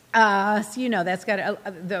 That's got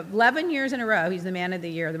the 11 years in a row, he's the man of the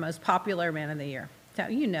year, the most popular man of the year.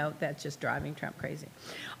 So, that's just driving Trump crazy.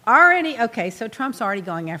 So Trump's already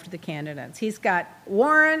going after the candidates. He's got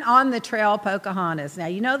Warren on the trail, Pocahontas. Now,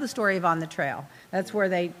 you know the story of On the Trail. That's where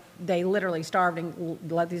they literally starved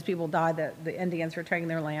and let these people die, the Indians for taking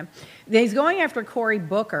their land. He's going after Cory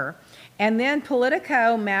Booker. And then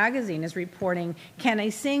Politico magazine is reporting, can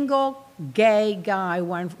a single gay guy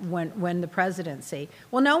win the presidency?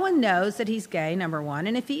 Well, no one knows that he's gay, number one.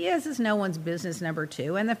 And if he is, it's no one's business, number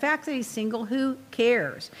two. And the fact that he's single, who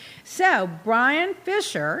cares? So Brian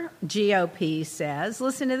Fisher, GOP, says,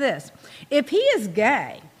 listen to this. If he is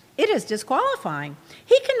gay, It is disqualifying.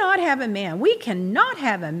 We cannot have a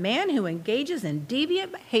man who engages in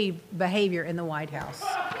deviant behavior in the White House.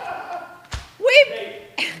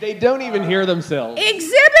 They don't even hear themselves.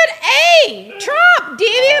 Exhibit A, Trump,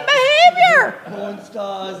 deviant behavior. Porn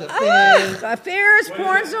stars, affairs. Affairs,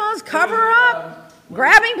 porn stars, cover up,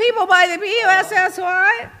 grabbing people by the BUSSY.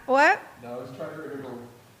 What? No, I was trying to remember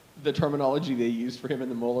the terminology they used for him in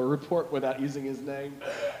the Mueller report without using his name.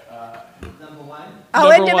 Number one.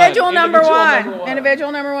 Oh, individual number one. one.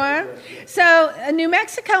 Individual number one. So New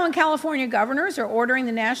Mexico and California governors are ordering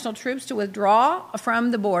the national troops to withdraw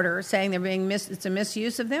from the border, saying it's a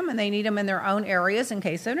misuse of them and they need them in their own areas in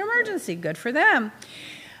case of an emergency. Good for them.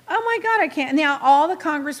 Oh my God, I can't. Now, all the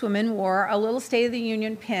congresswomen wore a little State of the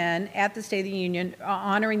Union pin at the State of the Union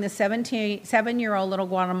honoring the 7-year-old little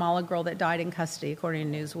Guatemala girl that died in custody,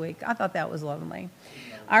 according to Newsweek. I thought that was lovely.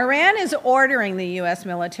 Iran is ordering the U.S.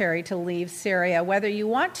 military to leave Syria, whether you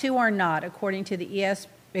want to or not, according to the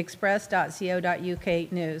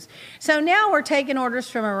express.co.uk news. So now we're taking orders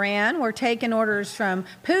from Iran. We're taking orders from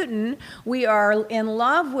Putin. We are in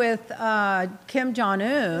love with Kim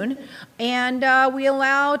Jong-un. And we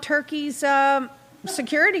allow Turkey's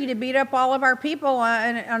security to beat up all of our people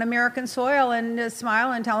on American soil and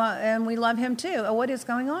smile and tell and we love him too. What is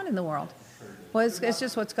going on in the world? Well, it's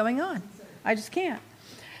just what's going on. I just can't.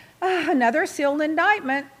 Another sealed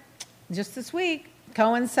indictment just this week.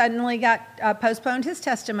 Cohen suddenly got postponed his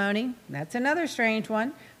testimony. That's another strange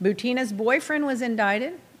one. Butina's boyfriend was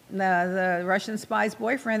indicted, the Russian spy's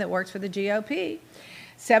boyfriend that works for the GOP.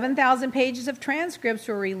 7,000 pages of transcripts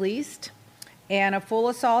were released, and a full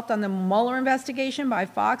assault on the Mueller investigation by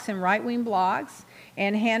Fox and right-wing blogs.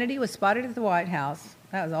 And Hannity was spotted at the White House.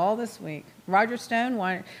 That was all this week. Roger Stone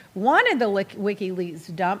wanted the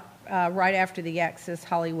WikiLeaks dump right after the Access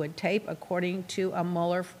Hollywood tape, according to a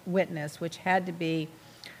Mueller witness, which had to be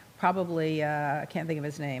probably, I can't think of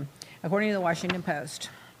his name, according to the Washington Post.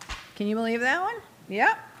 Can you believe that one?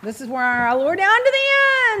 Yep. This is where we're down to the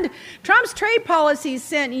end. Trump's trade policies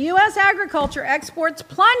sent U.S. agriculture exports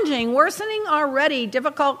plunging, worsening already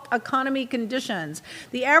difficult economy conditions.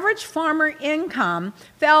 The average farmer income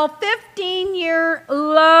fell 15-year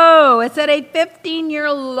low. It's at a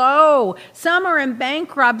 15-year low. Some are in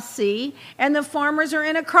bankruptcy, and the farmers are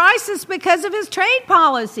in a crisis because of his trade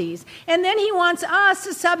policies. And then he wants us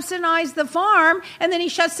to subsidize the farm, and then he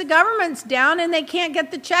shuts the governments down, and they can't get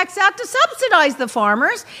the checks out to subsidize the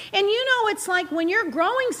farmers. And you know, it's like when you're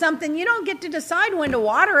growing something, you don't get to decide when to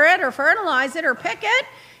water it or fertilize it or pick it.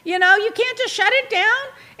 You know, you can't just shut it down.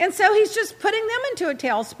 And so he's just putting them into a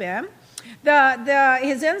tailspin.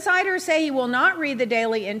 His insiders say he will not read the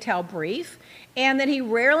daily intel brief and that he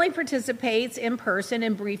rarely participates in person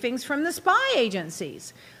in briefings from the spy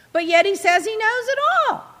agencies. But yet he says he knows it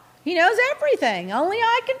all. He knows everything. Only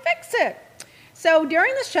I can fix it. So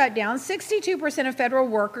during the shutdown, 62% of federal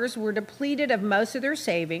workers were depleted of most of their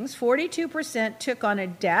savings, 42% took on a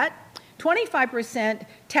debt, 25%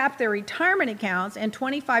 tapped their retirement accounts, and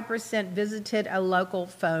 25% visited a local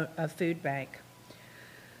food bank.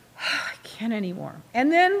 I can't anymore.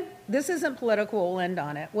 And then, this isn't political, we'll end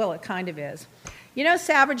on it. Well, it kind of is. You know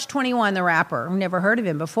Savage 21, the rapper? I've never heard of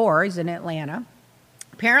him before. He's in Atlanta.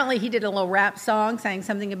 Apparently, he did a little rap song saying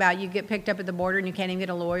something about you get picked up at the border and you can't even get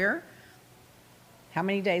a lawyer. How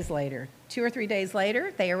many days later? 2 or 3 days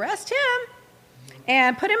later, they arrest him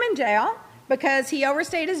and put him in jail because he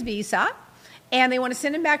overstayed his visa, and they want to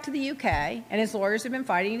send him back to the UK, and his lawyers have been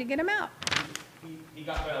fighting to get him out. He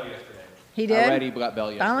got bail yesterday. He did? Already got bail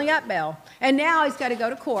yesterday. Finally got bail. And now he's got to go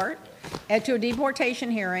to court to a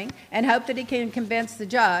deportation hearing and hope that he can convince the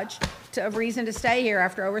judge of reason to stay here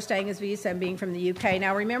after overstaying his visa and being from the UK.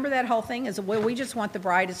 Now, remember that whole thing is, well, we just want the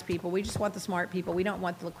brightest people. We just want the smart people. We don't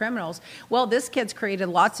want the criminals. Well, this kid's created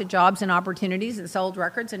lots of jobs and opportunities and sold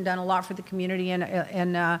records and done a lot for the community in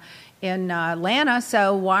Atlanta.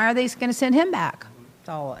 So why are they going to send him back?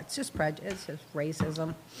 It's just prejudice. It's just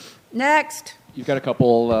racism. Next. You've got a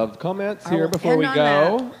couple of comments here before we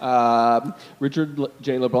go. Richard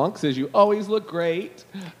J. LeBlanc says, you always look great.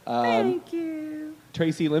 Thank you.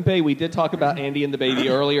 Tracy Limpe, we did talk about Andy and the baby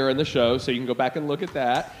earlier in the show, so you can go back and look at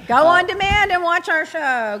that. Go on demand and watch our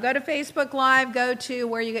show. Go to Facebook Live. Go to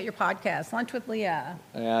where you get your podcast, Lunch with Leah.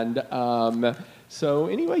 And so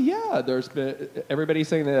anyway, yeah, there's been everybody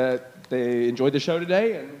saying that they enjoyed the show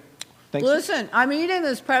today. And thanks. Listen, I'm eating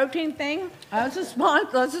this protein thing. Let's just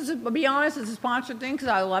be honest, it's a sponsored thing because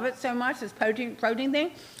I love it so much, this protein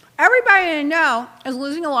thing. Everybody I know is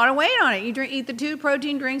losing a lot of weight on it. You eat the 2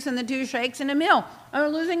 protein drinks and the 2 shakes in a meal, and they're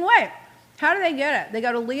losing weight. How do they get it? They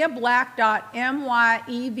go to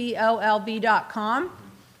leahblack.myEvolv.com,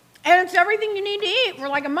 And it's everything you need to eat for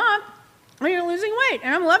like a month when you're losing weight.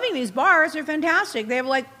 And I'm loving these bars. They're fantastic. They have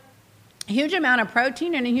like a huge amount of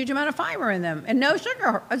protein and a huge amount of fiber in them. And no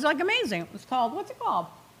sugar. It's like amazing. It's called, what's it called?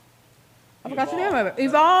 I forgot the name of it.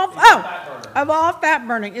 Evolve. Evolve Fat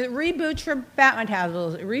Burning. It reboots your fat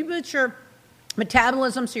metabolism. It reboots your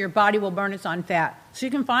metabolism so your body will burn its own fat. So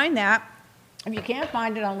you can find that. If you can't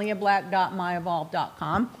find it on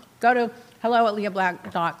leahblack.myevolve.com, go to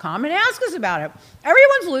hello@leahblack.com and ask us about it.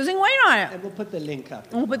 Everyone's losing weight on it. And we'll put the link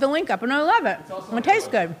up. We'll put the link up, and I love it. It tastes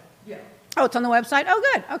good. Yeah. Oh, it's on the website? Oh,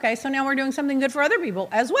 good. Okay, so now we're doing something good for other people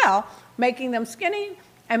as well, making them skinny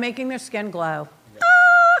and making their skin glow.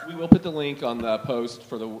 We will put the link on the post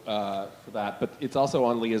for that, but it's also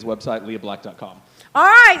on Leah's website, leahblack.com. All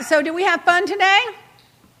right, so did we have fun today?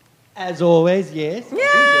 As always, yes. Yay!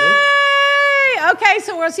 Okay,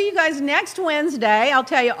 so we'll see you guys next Wednesday. I'll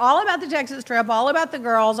tell you all about the Texas trip, all about the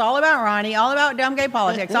girls, all about Ronnie, all about dumb gay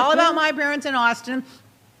politics, all about my parents in Austin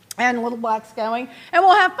and Little Black's going, and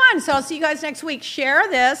we'll have fun. So I'll see you guys next week. Share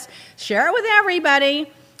this. Share it with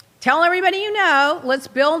everybody. Tell everybody you know. Let's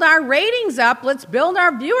build our ratings up. Let's build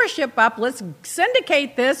our viewership up. Let's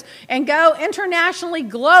syndicate this and go internationally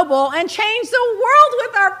global and change the world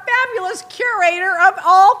with our fabulous curator of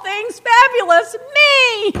all things fabulous,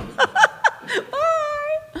 me.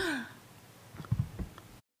 Bye.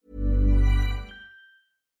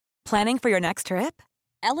 Planning for your next trip?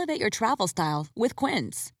 Elevate your travel style with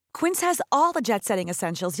Quince. Quince has all the jet-setting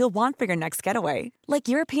essentials you'll want for your next getaway, like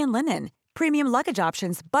European linen, premium luggage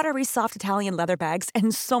options, buttery soft Italian leather bags,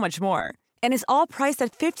 and so much more. And is all priced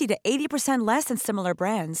at 50 to 80% less than similar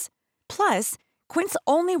brands. Plus, Quince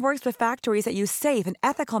only works with factories that use safe and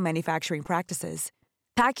ethical manufacturing practices.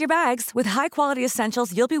 Pack your bags with high-quality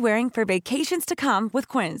essentials you'll be wearing for vacations to come with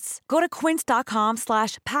Quince. Go to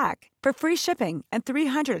quince.com/pack for free shipping and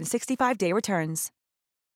 365-day returns.